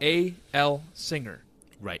was A.L. Singer.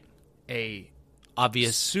 Right. A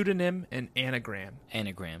obvious pseudonym and anagram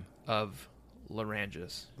of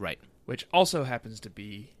Larangis. Right. Which also happens to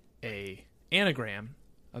be a anagram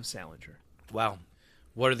of Salinger. Wow.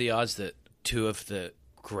 What are the odds that two of the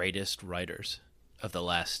greatest writers of the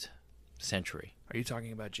last century... Are you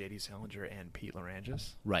talking about J.D. Salinger and Pete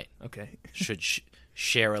Larangis? Right. Okay. should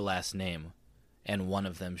share a last name, and one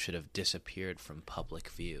of them should have disappeared from public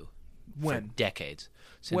view for decades.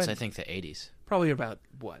 Since, I think, the 80s. Probably about,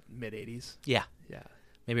 what, mid-80s? Yeah. Yeah.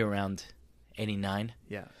 Maybe around 89?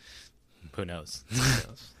 Yeah. Who knows? Who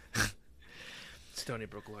knows? Stony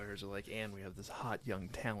Brook lawyers are like, and we have this hot young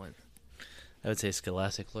talent. I would say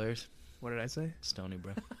Scholastic lawyers. What did I say? Stony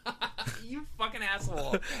Brook. You fucking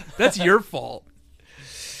asshole. That's your fault.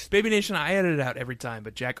 Baby Nation, I edit it out every time,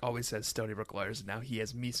 but Jack always says Stony Brook lawyers, and now he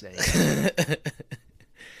has me saying it.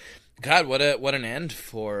 God, what an end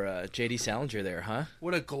for J.D. Salinger there, huh?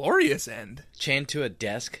 What a glorious end. Chained to a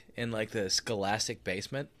desk in, like, the Scholastic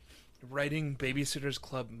basement. Writing Babysitter's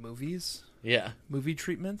Club movies. Yeah. Movie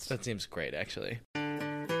treatments. That seems great, actually.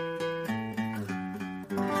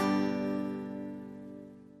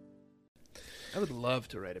 I would love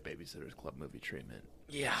to write a Babysitter's Club movie treatment.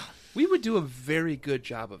 Yeah. We would do a very good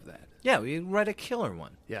job of that. Yeah, we'd write a killer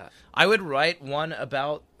one. Yeah. I would write one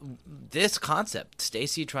about this concept.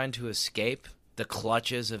 Stacy trying to escape the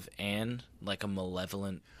clutches of Anne like a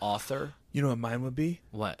malevolent author. You know what mine would be?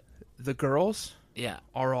 What? The girls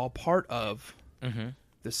are all part of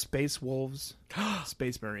the Space Wolves,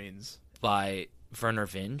 Space Marines. By Werner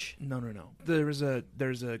Vinge? No. There's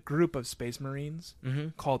a group of Space Marines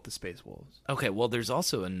called the Space Wolves. Okay, well, there's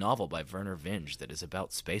also a novel by Werner Vinge that is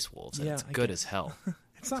about Space Wolves, and it's good as hell.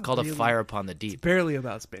 It's called really, A Fire Upon the Deep. It's barely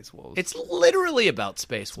about Space Wolves. It's literally about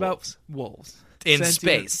Space Wolves. About wolves. In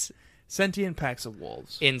space. Sentient packs of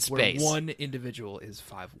wolves. In space. Where one individual is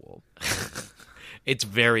 5 wolves. It's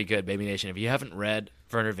very good, Baby Nation. If you haven't read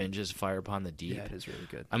Werner Vinge's Fire Upon the Deep, yeah, it is really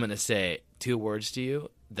good. I'm going to say 2 words to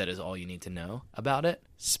you. That is all you need to know about it.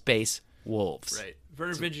 Space Wolves. Right.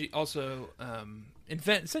 Werner Vinge also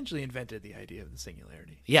essentially invented the idea of the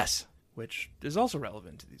singularity. Yes. Which is also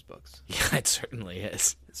relevant to these books. Yeah, it certainly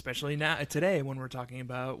is. Especially today when we're talking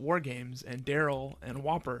about war games and Daryl and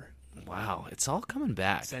Whopper. Wow, it's all coming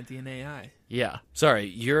back. Sentient AI. Yeah. Sorry,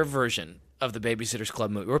 your version of the Babysitter's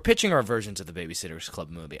Club movie. We're pitching our versions of the Babysitter's Club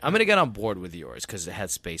movie. I'm going to get on board with yours because it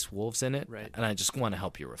has Space Wolves in it. Right. And I just want to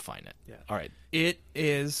help you refine it. Yeah. All right. It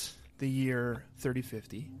is the year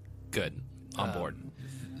 3050. Good. On board.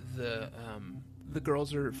 The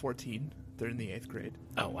girls are 14. They're in the 8th grade.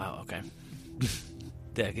 Oh, wow. Okay.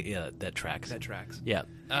 That tracks. That tracks. Yeah.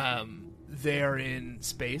 They are in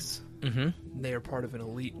space. Mm-hmm. They are part of an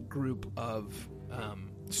elite group of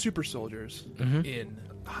super soldiers in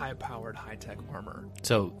high-powered, high-tech armor.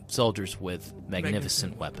 So, soldiers with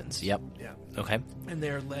magnificent weapons. Yep. Yeah. Okay. And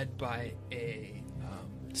they're led by a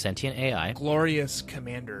sentient AI. glorious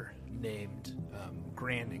commander named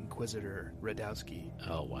Grand Inquisitor Radowski.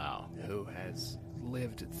 Oh, wow. Who has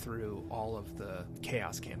lived through all of the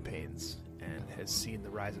Chaos campaigns and has seen the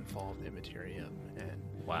rise and fall of the Immaterium and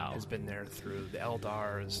has been there through the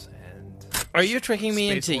Eldars and... Are you tricking me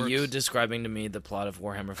into Space you Orcs. describing to me the plot of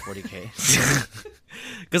Warhammer 40k?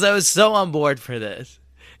 Because I was so on board for this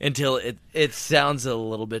until it sounds a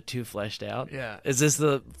little bit too fleshed out. Yeah. Is this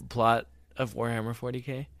the plot of Warhammer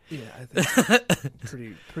 40k? Yeah, I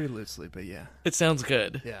think pretty loosely, but yeah. It sounds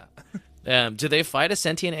good. Yeah. Do they fight a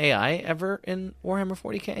sentient AI ever in Warhammer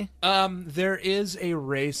 40K? There is a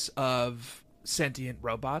race of sentient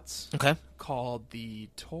robots Okay. called the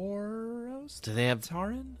Tauros. Do they have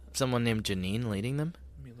Tauren? someone named Janine leading them?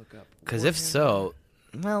 Let me look up. Because if Warhammer so,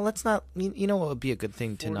 well, let's not. You know what would be a good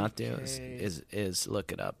thing to not do 40K. is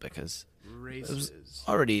look it up, because races.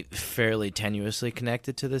 already fairly tenuously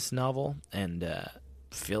connected to this novel, and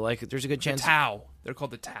feel like there's a good The chance. Tau. They're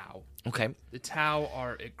called the Tau. Okay. The Tau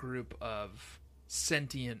are a group of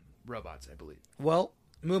sentient robots, I believe. Well,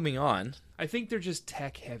 moving on. I think they're just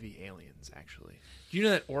tech-heavy aliens, actually. Do you know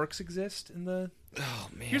that orcs exist in the... Oh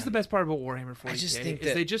man. Here's the best part about Warhammer 40K. I just think is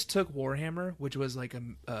that- they just took Warhammer, which was like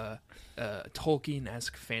a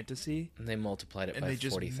Tolkien-esque fantasy, And they multiplied it and by they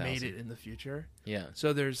just 40,000. made it in the future. Yeah.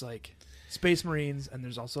 So there's like Space Marines, and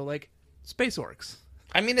there's also like Space Orcs.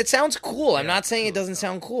 I mean, it sounds cool. I'm Yeah, not saying it cool doesn't stuff.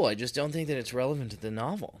 sound cool. I just don't think that it's relevant to the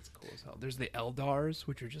novel. It's cool as hell. There's the Eldars,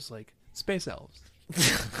 which are just like space elves.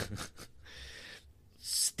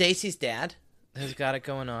 Stacy's dad has got it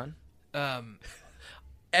going on. Um,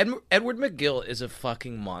 Edward McGill is a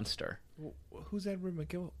fucking monster. who's Edward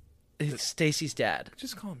McGill? It's Stacy's dad.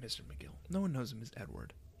 Just call him Mr. McGill. No one knows him as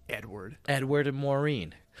Edward. Edward. Edward and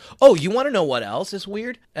Maureen. Oh, you want to know what else is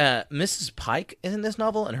weird? Mrs. Pike is in this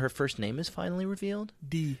novel, and her first name is finally revealed.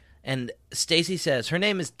 D. And Stacy says her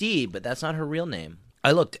name is Dee, but that's not her real name.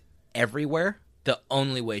 I looked everywhere. The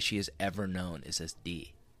only way she is ever known is as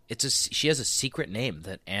Dee. She has a secret name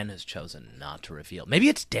that Anne has chosen not to reveal. Maybe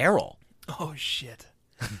it's Daryl. Oh shit.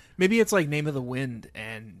 Maybe it's like Name of the Wind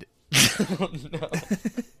and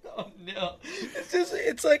Oh no!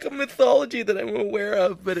 It's like a mythology that I'm aware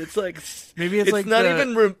of, but it's like maybe it's like not the-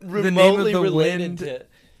 even the Name of remotely the related Wind to.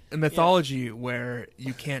 a mythology where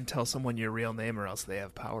you can't tell someone your real name or else they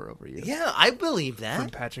have power over you. Yeah, I believe From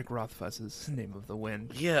that. Patrick Rothfuss's Name of the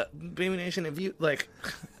Wind. Yeah, Baby Nation, if you like,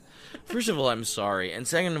 first of all, I'm sorry, and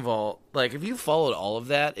second of all, like, if you followed all of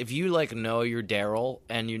that, if you like know your Daryl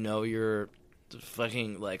and you know your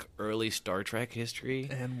fucking like early Star Trek history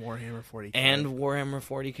And Warhammer 40K. and Warhammer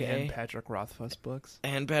 40K And Patrick Rothfuss books.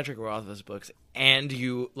 and Patrick Rothfuss books, and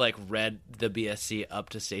you like read the BSC up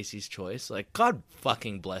to Stacey's Choice, like, God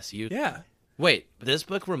fucking bless you. Yeah. Wait, this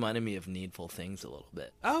book reminded me of Needful Things a little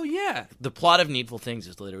bit. Oh yeah. The plot of Needful Things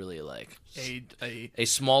is literally like A a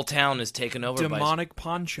small town is taken over by demonic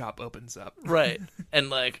pawn shop opens up. right, and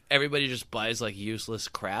like everybody just buys like useless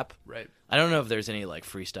crap. Right. I don't know if there's any like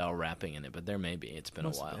freestyle rapping in it, but there may be. It's been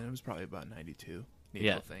a while. It was probably about 92. Yeah,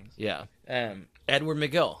 Needful Things. yeah. Edward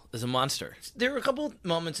McGill is a monster. There were a couple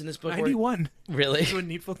moments in this book 91. where really That's when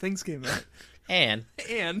Needful Things came out. and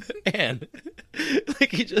And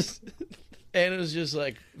like he just. And it was just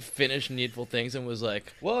like finished Needful Things and was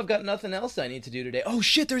like, well, I've got nothing else I need to do today. Oh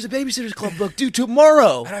shit, there's a Babysitter's Club book due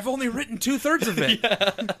tomorrow. I've only written 2/3 of it.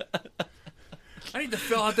 I need to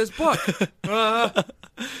fill out this book.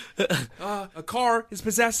 A car is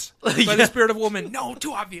possessed by the spirit of a woman. No,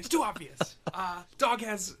 too obvious. Too obvious. Dog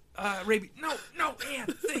has rabies. No, Anne,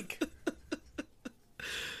 think.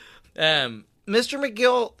 Mr.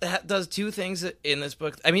 McGill does two things in this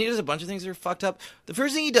book. I mean, he does a bunch of things that are fucked up. The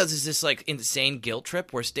first thing he does is this like insane guilt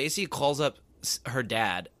trip where Stacy calls up her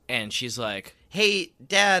dad and she's like, "Hey,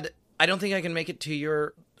 Dad, I don't think I can make it to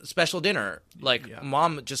your special dinner. Like, Yeah.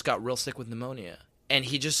 Mom just got real sick with pneumonia." And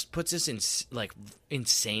he just puts this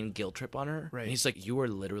insane guilt trip on her. Right. And he's like, "You are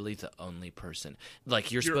literally the only person.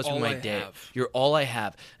 Like, you're You're supposed to be all my I dad. have." You're all I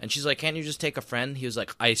have." And she's like, "Can't you just take a friend?" He was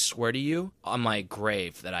like, "I swear to you on my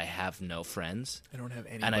grave that I have no friends. I don't have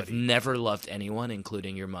anybody. And I've never loved anyone,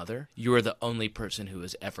 including your mother. You are the only person who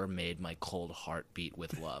has ever made my cold heart beat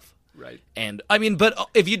with love." Right. And, I mean, but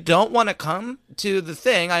if you don't want to come to the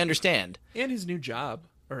thing, I understand. And his new job.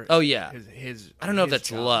 Or Oh, yeah. His I don't know if his that's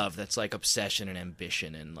job. love. That's, like, obsession and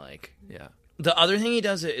ambition and, like... Yeah. The other thing he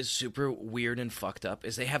does that is super weird and fucked up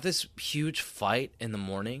is they have this huge fight in the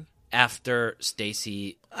morning after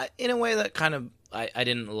Stacy, in a way that kind of I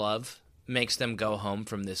didn't love, makes them go home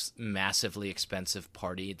from this massively expensive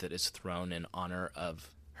party that is thrown in honor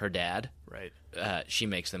of her dad. Right. She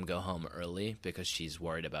makes them go home early because she's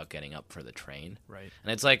worried about getting up for the train. Right.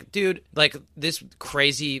 And it's like, dude, like this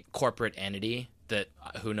crazy corporate entity that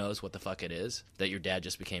who knows what the fuck it is that your dad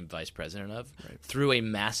just became vice president of, Right. threw a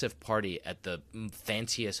massive party at the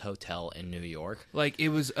fanciest hotel in New York. Like, it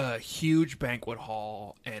was a huge banquet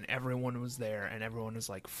hall, and everyone was there, and everyone was,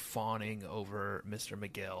 like, fawning over Mr.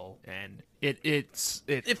 McGill, and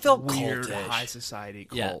it felt weird cultish. high society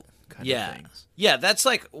cult Yeah. kind Yeah. of things. Yeah, that's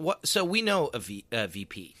like what. So we know a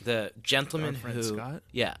VP, the gentleman Our friend who, Scott?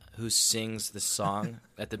 who sings the song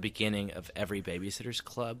at the beginning of every Babysitter's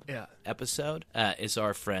Club Yeah. episode, is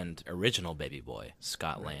our friend, original baby boy,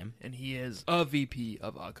 Scott Lamb. And he is a VP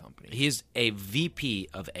of a company. He's a VP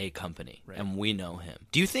of a company, Right. and we know him.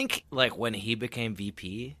 Do you think, like, when he became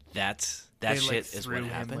VP, that They, shit like, is threw what him,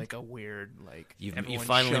 happened? like a weird, like You everyone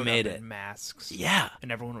finally showed made up it. in masks. Yeah.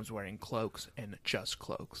 And everyone was wearing cloaks and just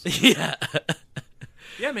cloaks. Yeah.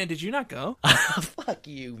 Yeah, man, did you not go? Fuck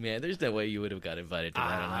you, man. There's no way you would have got invited to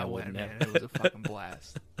that, and I went, wouldn't man. have. It was a fucking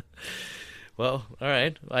blast. Well, all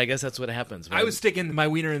right. Well, I guess that's what happens. I was sticking my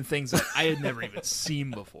wiener in things that I had never even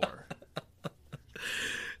seen before.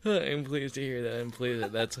 I'm pleased to hear that. I'm pleased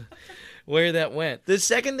that that's where that went. The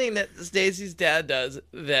second thing that Stacy's dad does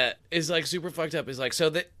that is like super fucked up is like, so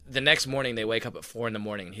the next morning they wake up at 4 a.m.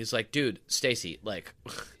 and he's like, dude, Stacy, like,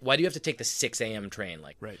 why do you have to take the 6 a.m. train?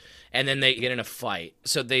 Like, Right. And then they get in a fight.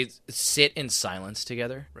 So they sit in silence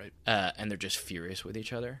together. Right. And they're just furious with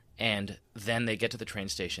each other. And then they get to the train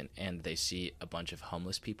station and they see a bunch of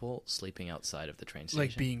homeless people sleeping outside of the train station.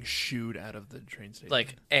 Like being shooed out of the train station.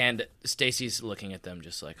 Like, and Stacy's looking at them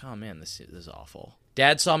just like, oh man, this is awful.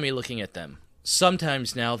 Dad saw me looking at them.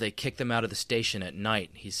 Sometimes now they kick them out of the station at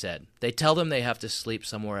night, he said. They tell them they have to sleep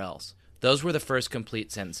somewhere else. Those were the first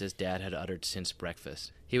complete sentences Dad had uttered since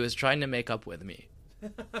breakfast. He was trying to make up with me.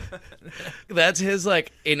 That's his,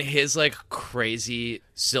 like, in his, like, crazy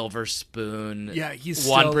silver spoon, yeah, he's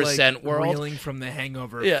still 1% like, world. reeling from the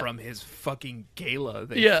hangover Yeah. from his fucking gala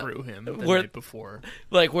they Yeah. threw him the Where- night before.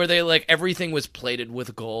 Like, where they, like, everything was plated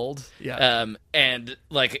with gold. Yeah. And,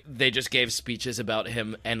 like, they just gave speeches about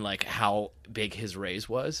him and, like, how big his raise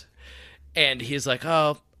was. And he's like,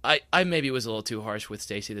 oh, I maybe was a little too harsh with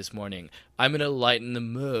Stacy this morning. I'm going to lighten the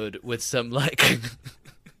mood with some, like...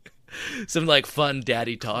 some, like, fun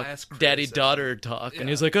daddy talk, Class criticism. daddy-daughter talk. And Yeah.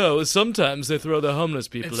 he's like, oh, sometimes they throw the homeless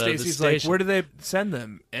people And out of the Stacy's like, station. where do they send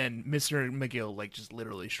them? And Mr. McGill, like, just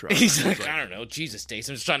literally shrugs. He's like, I don't know. Jesus, Stacy,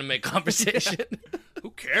 I'm just trying to make conversation.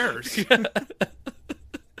 who cares?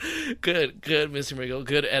 Good, Mr. McGill.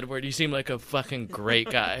 Good, Edward. You seem like a fucking great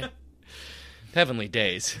guy. Heavenly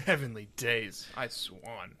days. Heavenly days. I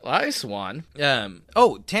swan. I swan.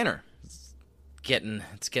 Tanner. It's getting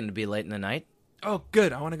to be late in the night. Oh,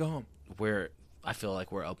 good. I want to go home. I feel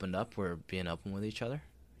like we're opened up. We're being open with each other.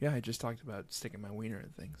 Yeah, I just talked about sticking my wiener in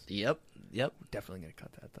things. Yep. Definitely going to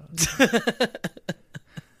cut that, though.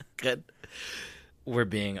 Good. We're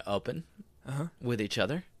being open Uh-huh. with each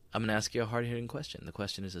other. I'm going to ask you a hard-hitting question. The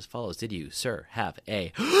question is as follows. Did you, sir, have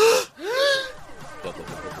a...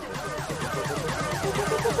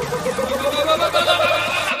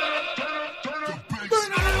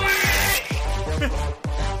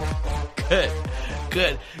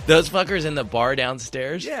 Good. Those fuckers in the bar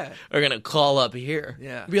downstairs Yeah. are going to call up here.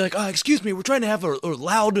 Yeah. Be like, excuse me, we're trying to have a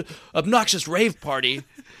loud, obnoxious rave party,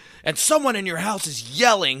 and someone in your house is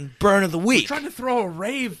yelling, burn of the week. Trying to throw a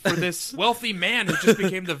rave for this wealthy man who just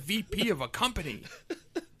became the VP of a company.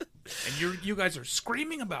 And you guys are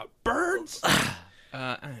screaming about birds? I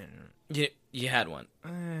don't know. You had one.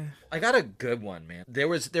 I got a good one, man. There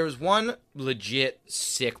was one legit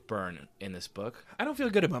sick burn in this book. I don't feel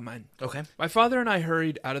good about mine. Okay. My father and I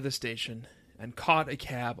hurried out of the station and caught a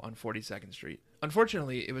cab on 42nd Street.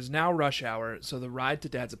 Unfortunately, it was now rush hour, so the ride to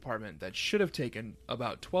Dad's apartment that should have taken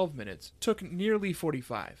about 12 minutes took nearly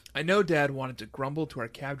 45. I know Dad wanted to grumble to our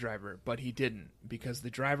cab driver, but he didn't, because the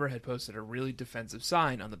driver had posted a really defensive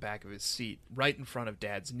sign on the back of his seat, right in front of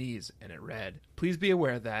Dad's knees, and it read, "Please be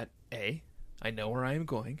aware that A, I know where I am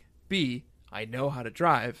going, B, I know how to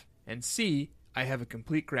drive, and C, I have a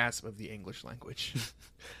complete grasp of the English language."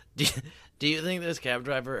 Do you think this cab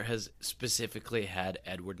driver has specifically had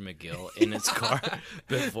Edward McGill in his car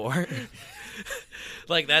before?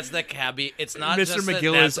 Like, that's the cabbie. It's not Mr. just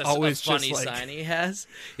McGill that's is always a funny just like, sign he has.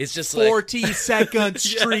 It's just like 42nd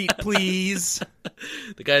Street, please.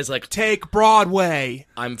 the guy's like, Take Broadway.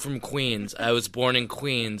 I'm from Queens. I was born in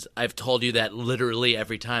Queens. I've told you that literally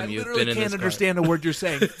every time I you've literally been in can't this understand a word you're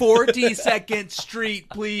saying. 42nd Street,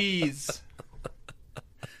 please.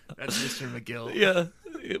 That's Mr. McGill. car. Yeah,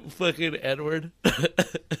 fucking Edward.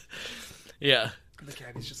 Yeah, And the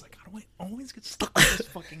cabbie's just like, how do I always get stuck with this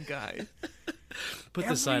fucking guy? put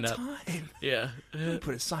Every the sign up. time. Yeah,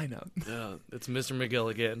 Put a sign up. it's Mr. McGill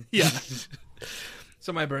again. Yeah.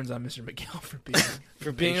 So my burns on Mr. McGill for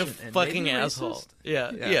being a impatient and fucking maybe asshole. racist.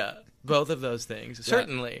 Yeah, Yeah. yeah, both of those things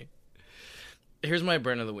certainly. Here's my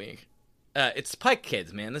burn of the week. It's Pike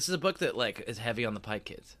Kids, man. This is a book that like is heavy on the Pike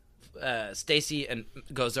Kids. Stacy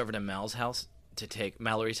goes over to Mallory's house to take.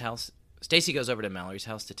 Stacy goes over to Mallory's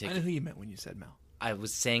house to take. I know who you meant when you said Mal. I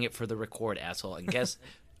was saying it for the record, asshole. And guess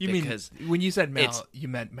You because mean when you said it's- you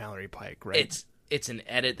meant Mallory Pike, right? it's an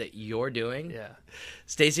edit that you're doing. yeah.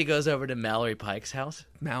 Stacy goes over to Mallory Pike's house.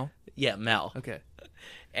 Mal. Yeah, Mal. Okay.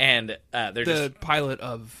 And they're The just pilot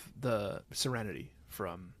of the Serenity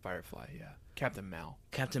from Firefly. Yeah. Captain Mal.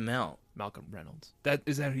 Captain Mal. Malcolm Reynolds.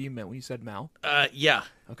 Is that who you meant when you said Mal? Yeah.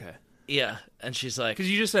 Okay. Yeah. And she's like,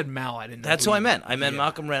 Because you just said Mal. I didn't know. that's who I meant. I meant Yeah.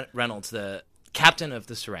 Malcolm Reynolds, the captain of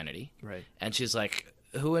the Serenity. Right. And she's like,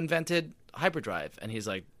 who invented hyperdrive? And he's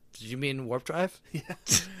like, did you mean warp drive? Yeah.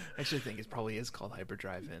 I actually think it probably is called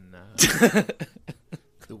Hyperdrive in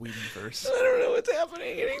the Whedonverse. I don't know what's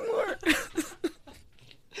happening anymore.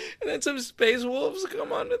 And then some space wolves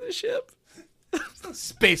come onto the ship.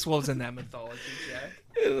 Space wolves in that mythology, Jack.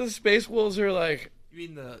 And the space wolves are like, You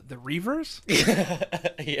mean the Reavers?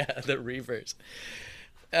 yeah, the Reavers.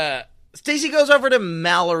 Stacy goes over to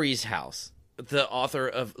Mallory's house, the author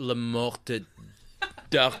of Le Morte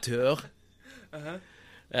d'Arthur.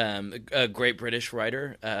 A great British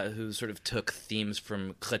writer who sort of took themes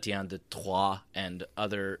from Chrétien de Troyes and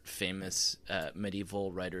other famous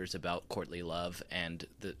medieval writers about courtly love and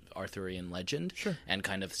the Arthurian legend, and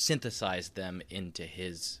kind of synthesized them into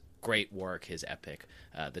his great work, his epic,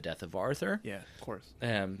 The Death of Arthur. Yeah, of course.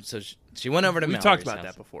 So she went over to We Mallory's talked about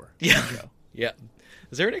house. that before. Yeah. Yeah.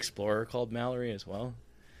 Is there an explorer called Mallory as well?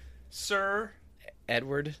 Sir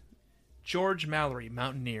Edward? George Mallory,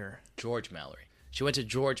 mountaineer. George Mallory. She went to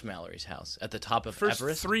George Mallory's house at the top of First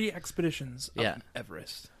Everest, 3 expeditions Yeah. of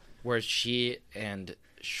Everest. where she and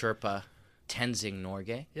Sherpa Tenzing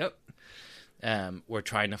Norgay Yep. were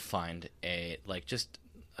trying to find just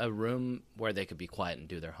a room where they could be quiet and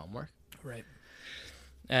do their homework. Right.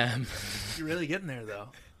 Um, You're really getting there, though.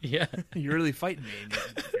 yeah. You're really fighting me, and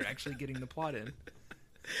you're actually getting the plot in.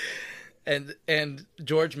 And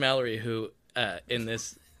George Mallory, who in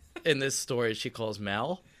this story she calls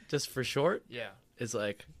Mal just for short, Yeah. is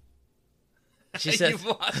like, she says, You've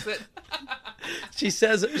lost it. she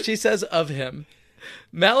says of him,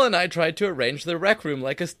 Mal and I tried to arrange the rec room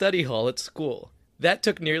like a study hall at school. That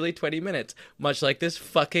took nearly 20 minutes, much like this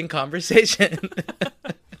fucking conversation.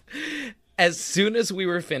 As soon as we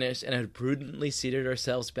were finished and had prudently seated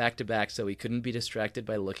ourselves back to back so we couldn't be distracted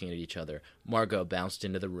by looking at each other, Margot bounced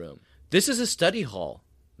into the room. This is a study hall,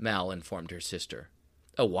 Mal informed her sister.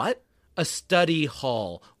 A what? A study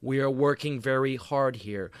hall. We are working very hard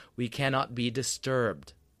here. We cannot be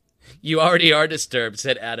disturbed. You already are disturbed,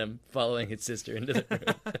 said Adam, following his sister into the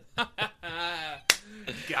room.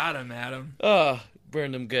 Got him, Adam. Oh,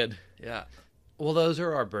 burned him good. Yeah. Well, those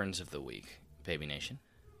are our burns of the week, Baby Nation.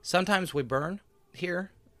 Sometimes we burn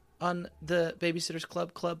here on the Babysitters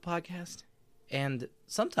Club podcast. And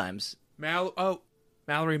sometimes...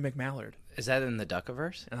 Mallory McMallard. Is that in the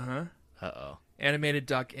Duckiverse? Uh-huh. Uh-oh. Animated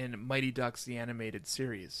Duck in Mighty Ducks the Animated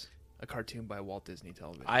Series, a cartoon by Walt Disney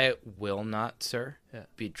Television. I will not, sir, Yeah.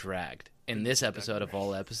 be dragged in this episode of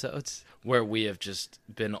all episodes where we have just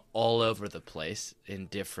been all over the place in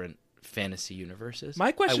different fantasy universes.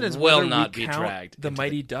 My question is will whether not we be count dragged the into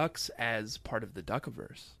Mighty Ducks as part of the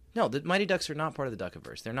Duckiverse. No, the Mighty Ducks are not part of the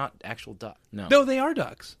Duckiverse. They're not actual duck. No. No, they are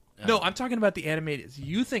ducks. No, I'm talking about the animated.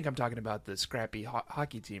 You think I'm talking about the scrappy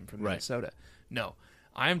hockey team from Right. Minnesota. No,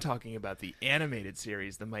 I'm talking about the animated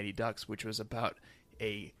series, The Mighty Ducks, which was about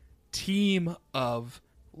a team of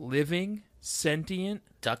living, sentient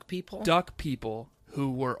Duck people? duck people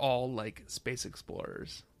who were all like space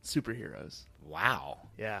explorers, superheroes. Wow.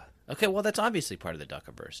 Yeah. Okay, well, that's obviously part of the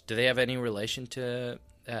Duckiverse. Do they have any relation to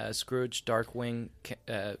Scrooge, Darkwing,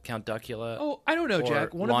 Count Duckula? Oh, I don't know, Or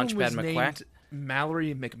Jack. One of them was Launchpad named McQuack?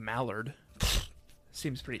 Mallory McMallard.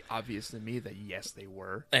 Seems pretty obvious to me that yes, they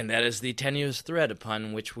were. And that is the tenuous thread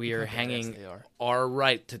upon which we are hanging they are. our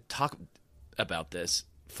right to talk about this.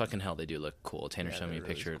 Fucking hell, they do look cool. Tanner Yeah, showed me a they're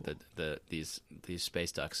really picture cool. of these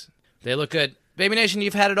space ducks. They look good. Baby Nation,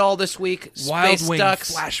 you've had it all this week. Wild Space Wing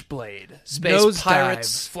ducks. Flashblade. Space Nosedive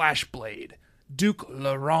Pirates. Flashblade. Duke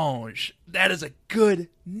Larange. That is a good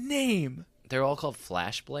name. They're all called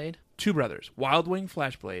Flashblade. 2 brothers. Wild Wing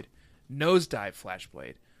Flashblade. Nosedive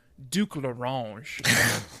Flashblade. Duke Larange.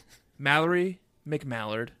 Mallory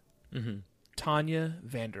McMallard. Tanya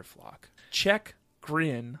Vanderflock. Czech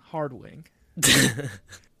Grin Hardwing.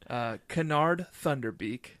 Canard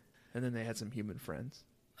Thunderbeak. And then they had some human friends.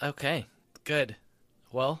 Okay, good.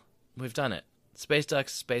 Well, we've done it. Space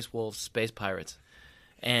ducks, space wolves, space pirates,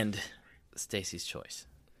 and Stacy's choice.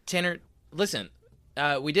 Tanner, listen,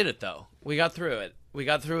 we did it though. We got through it. We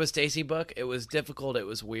got through a Stacy book. It was difficult. It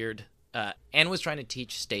was weird. Anne was trying to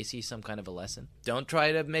teach Stacy some kind of a lesson. Don't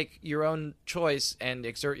try to make your own choice and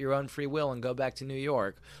exert your own free will and go back to New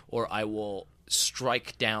York, or I will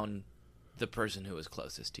strike down the person who is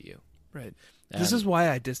closest to you. Right. This is why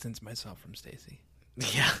I distance myself from Stacy.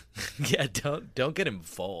 Yeah. Yeah, don't get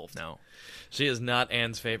involved. No. She is not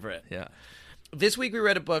Anne's favorite. Yeah. This week we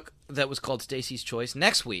read a book that was called Stacy's Choice.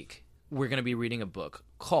 Next week we're going to be reading a book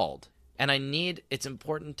called, and it's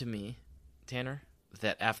important to me, Tanner,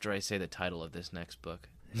 that after I say the title of this next book.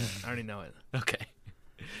 I already know it. Okay.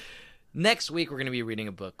 Next week we're going to be reading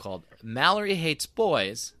a book called Mallory Hates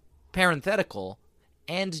Boys, parenthetical,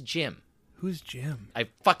 and Jim. Who's Jim?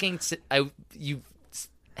 You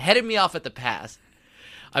headed me off at the pass.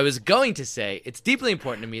 I was going to say, it's deeply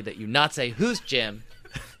important to me that you not say, who's Jim?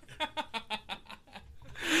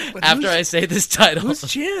 After I say this title. Who's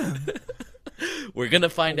Jim? We're going to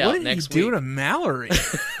find out next week. What did you do to Mallory?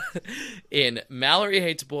 In Mallory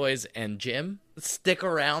Hates Boys and Jim. Stick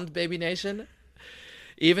around, Baby Nation.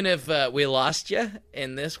 Even if we lost you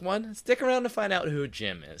in this one, stick around to find out who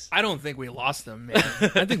Jim is. I don't think we lost them, man.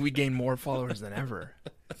 I think we gained more followers than ever.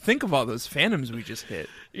 Think of all those fandoms we just hit.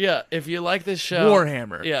 Yeah, if you like this show.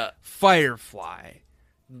 Warhammer. Yeah. Firefly.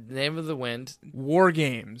 Name of the Wind. War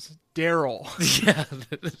Games. Daryl. Yeah,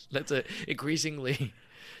 that's a increasingly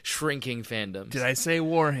shrinking fandom. Did I say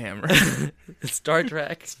Warhammer? Star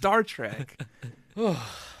Trek. Star Trek.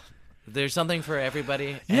 There's something for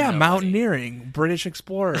everybody. And Yeah, nobody. mountaineering. British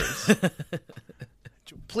explorers.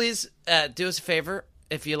 Please do us a favor.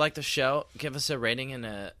 If you like the show, give us a rating and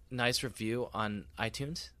a nice review on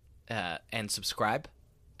iTunes and subscribe.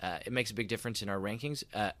 It makes a big difference in our rankings.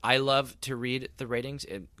 I love to read the ratings.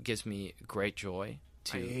 It gives me great joy.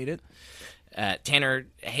 I hate it. Tanner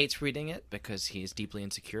hates reading it because he's deeply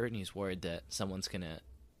insecure and he's worried that someone's going to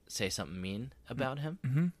say something mean about him.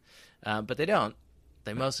 Mm-hmm. But they don't.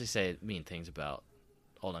 They mostly say mean things about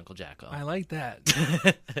old Uncle Jacko. I like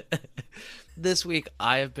that. This week,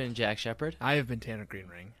 I have been Jack Shepard. I have been Tanner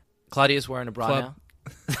Greenring. Claudia's wearing a bra Club.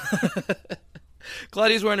 now.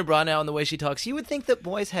 Claudia's wearing a bra now, and the way she talks, you would think that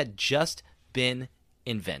boys had just been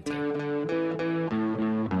invented.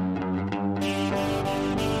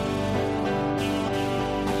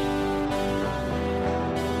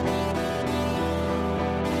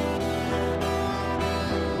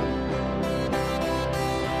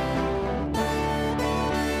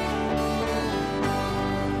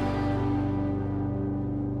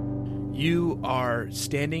 You are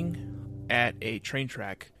standing at a train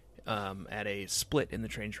track, at a split in the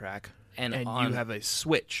train track, and you have a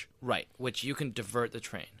switch. Right, which you can divert the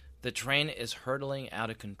train. The train is hurtling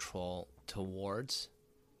out of control towards,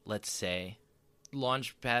 let's say,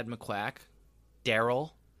 Launchpad McQuack,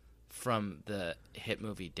 Daryl from the hit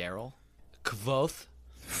movie Daryl, Kvoth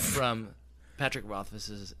from Patrick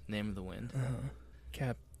Rothfuss's Name of the Wind,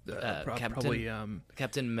 Probably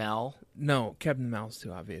Captain Mel, no, Captain Mal's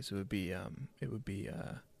too obvious. It would be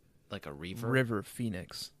like a Reaver, River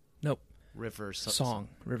Phoenix. Nope. River Song.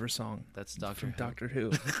 River Song. That's Doctor from Who. Doctor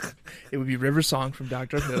Who. It would be River Song from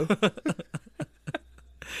Doctor Who.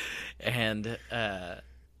 and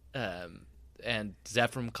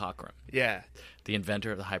Zephram Cochrane. Yeah. The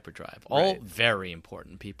inventor of the hyperdrive. All Right. very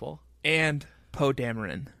important people. And Poe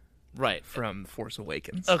Dameron Right. from Force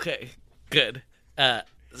Awakens. Okay, good.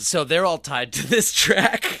 So they're all tied to this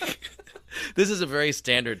track. This is a very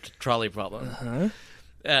standard trolley problem. Uh-huh.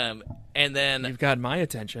 And then You've got my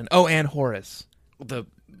attention. Oh, and Horus, the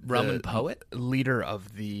Roman poet. leader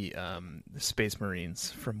of the Space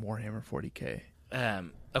Marines from Warhammer 40K.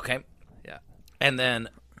 Okay. Yeah. And then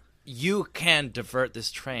you can divert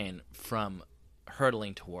this train from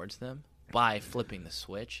hurtling towards them by flipping the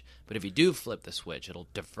switch. But if you do flip the switch, it'll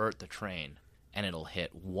divert the train and it'll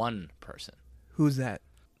hit one person. Who's that?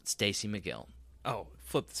 Stacy McGill. Oh,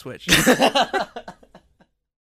 flip the switch.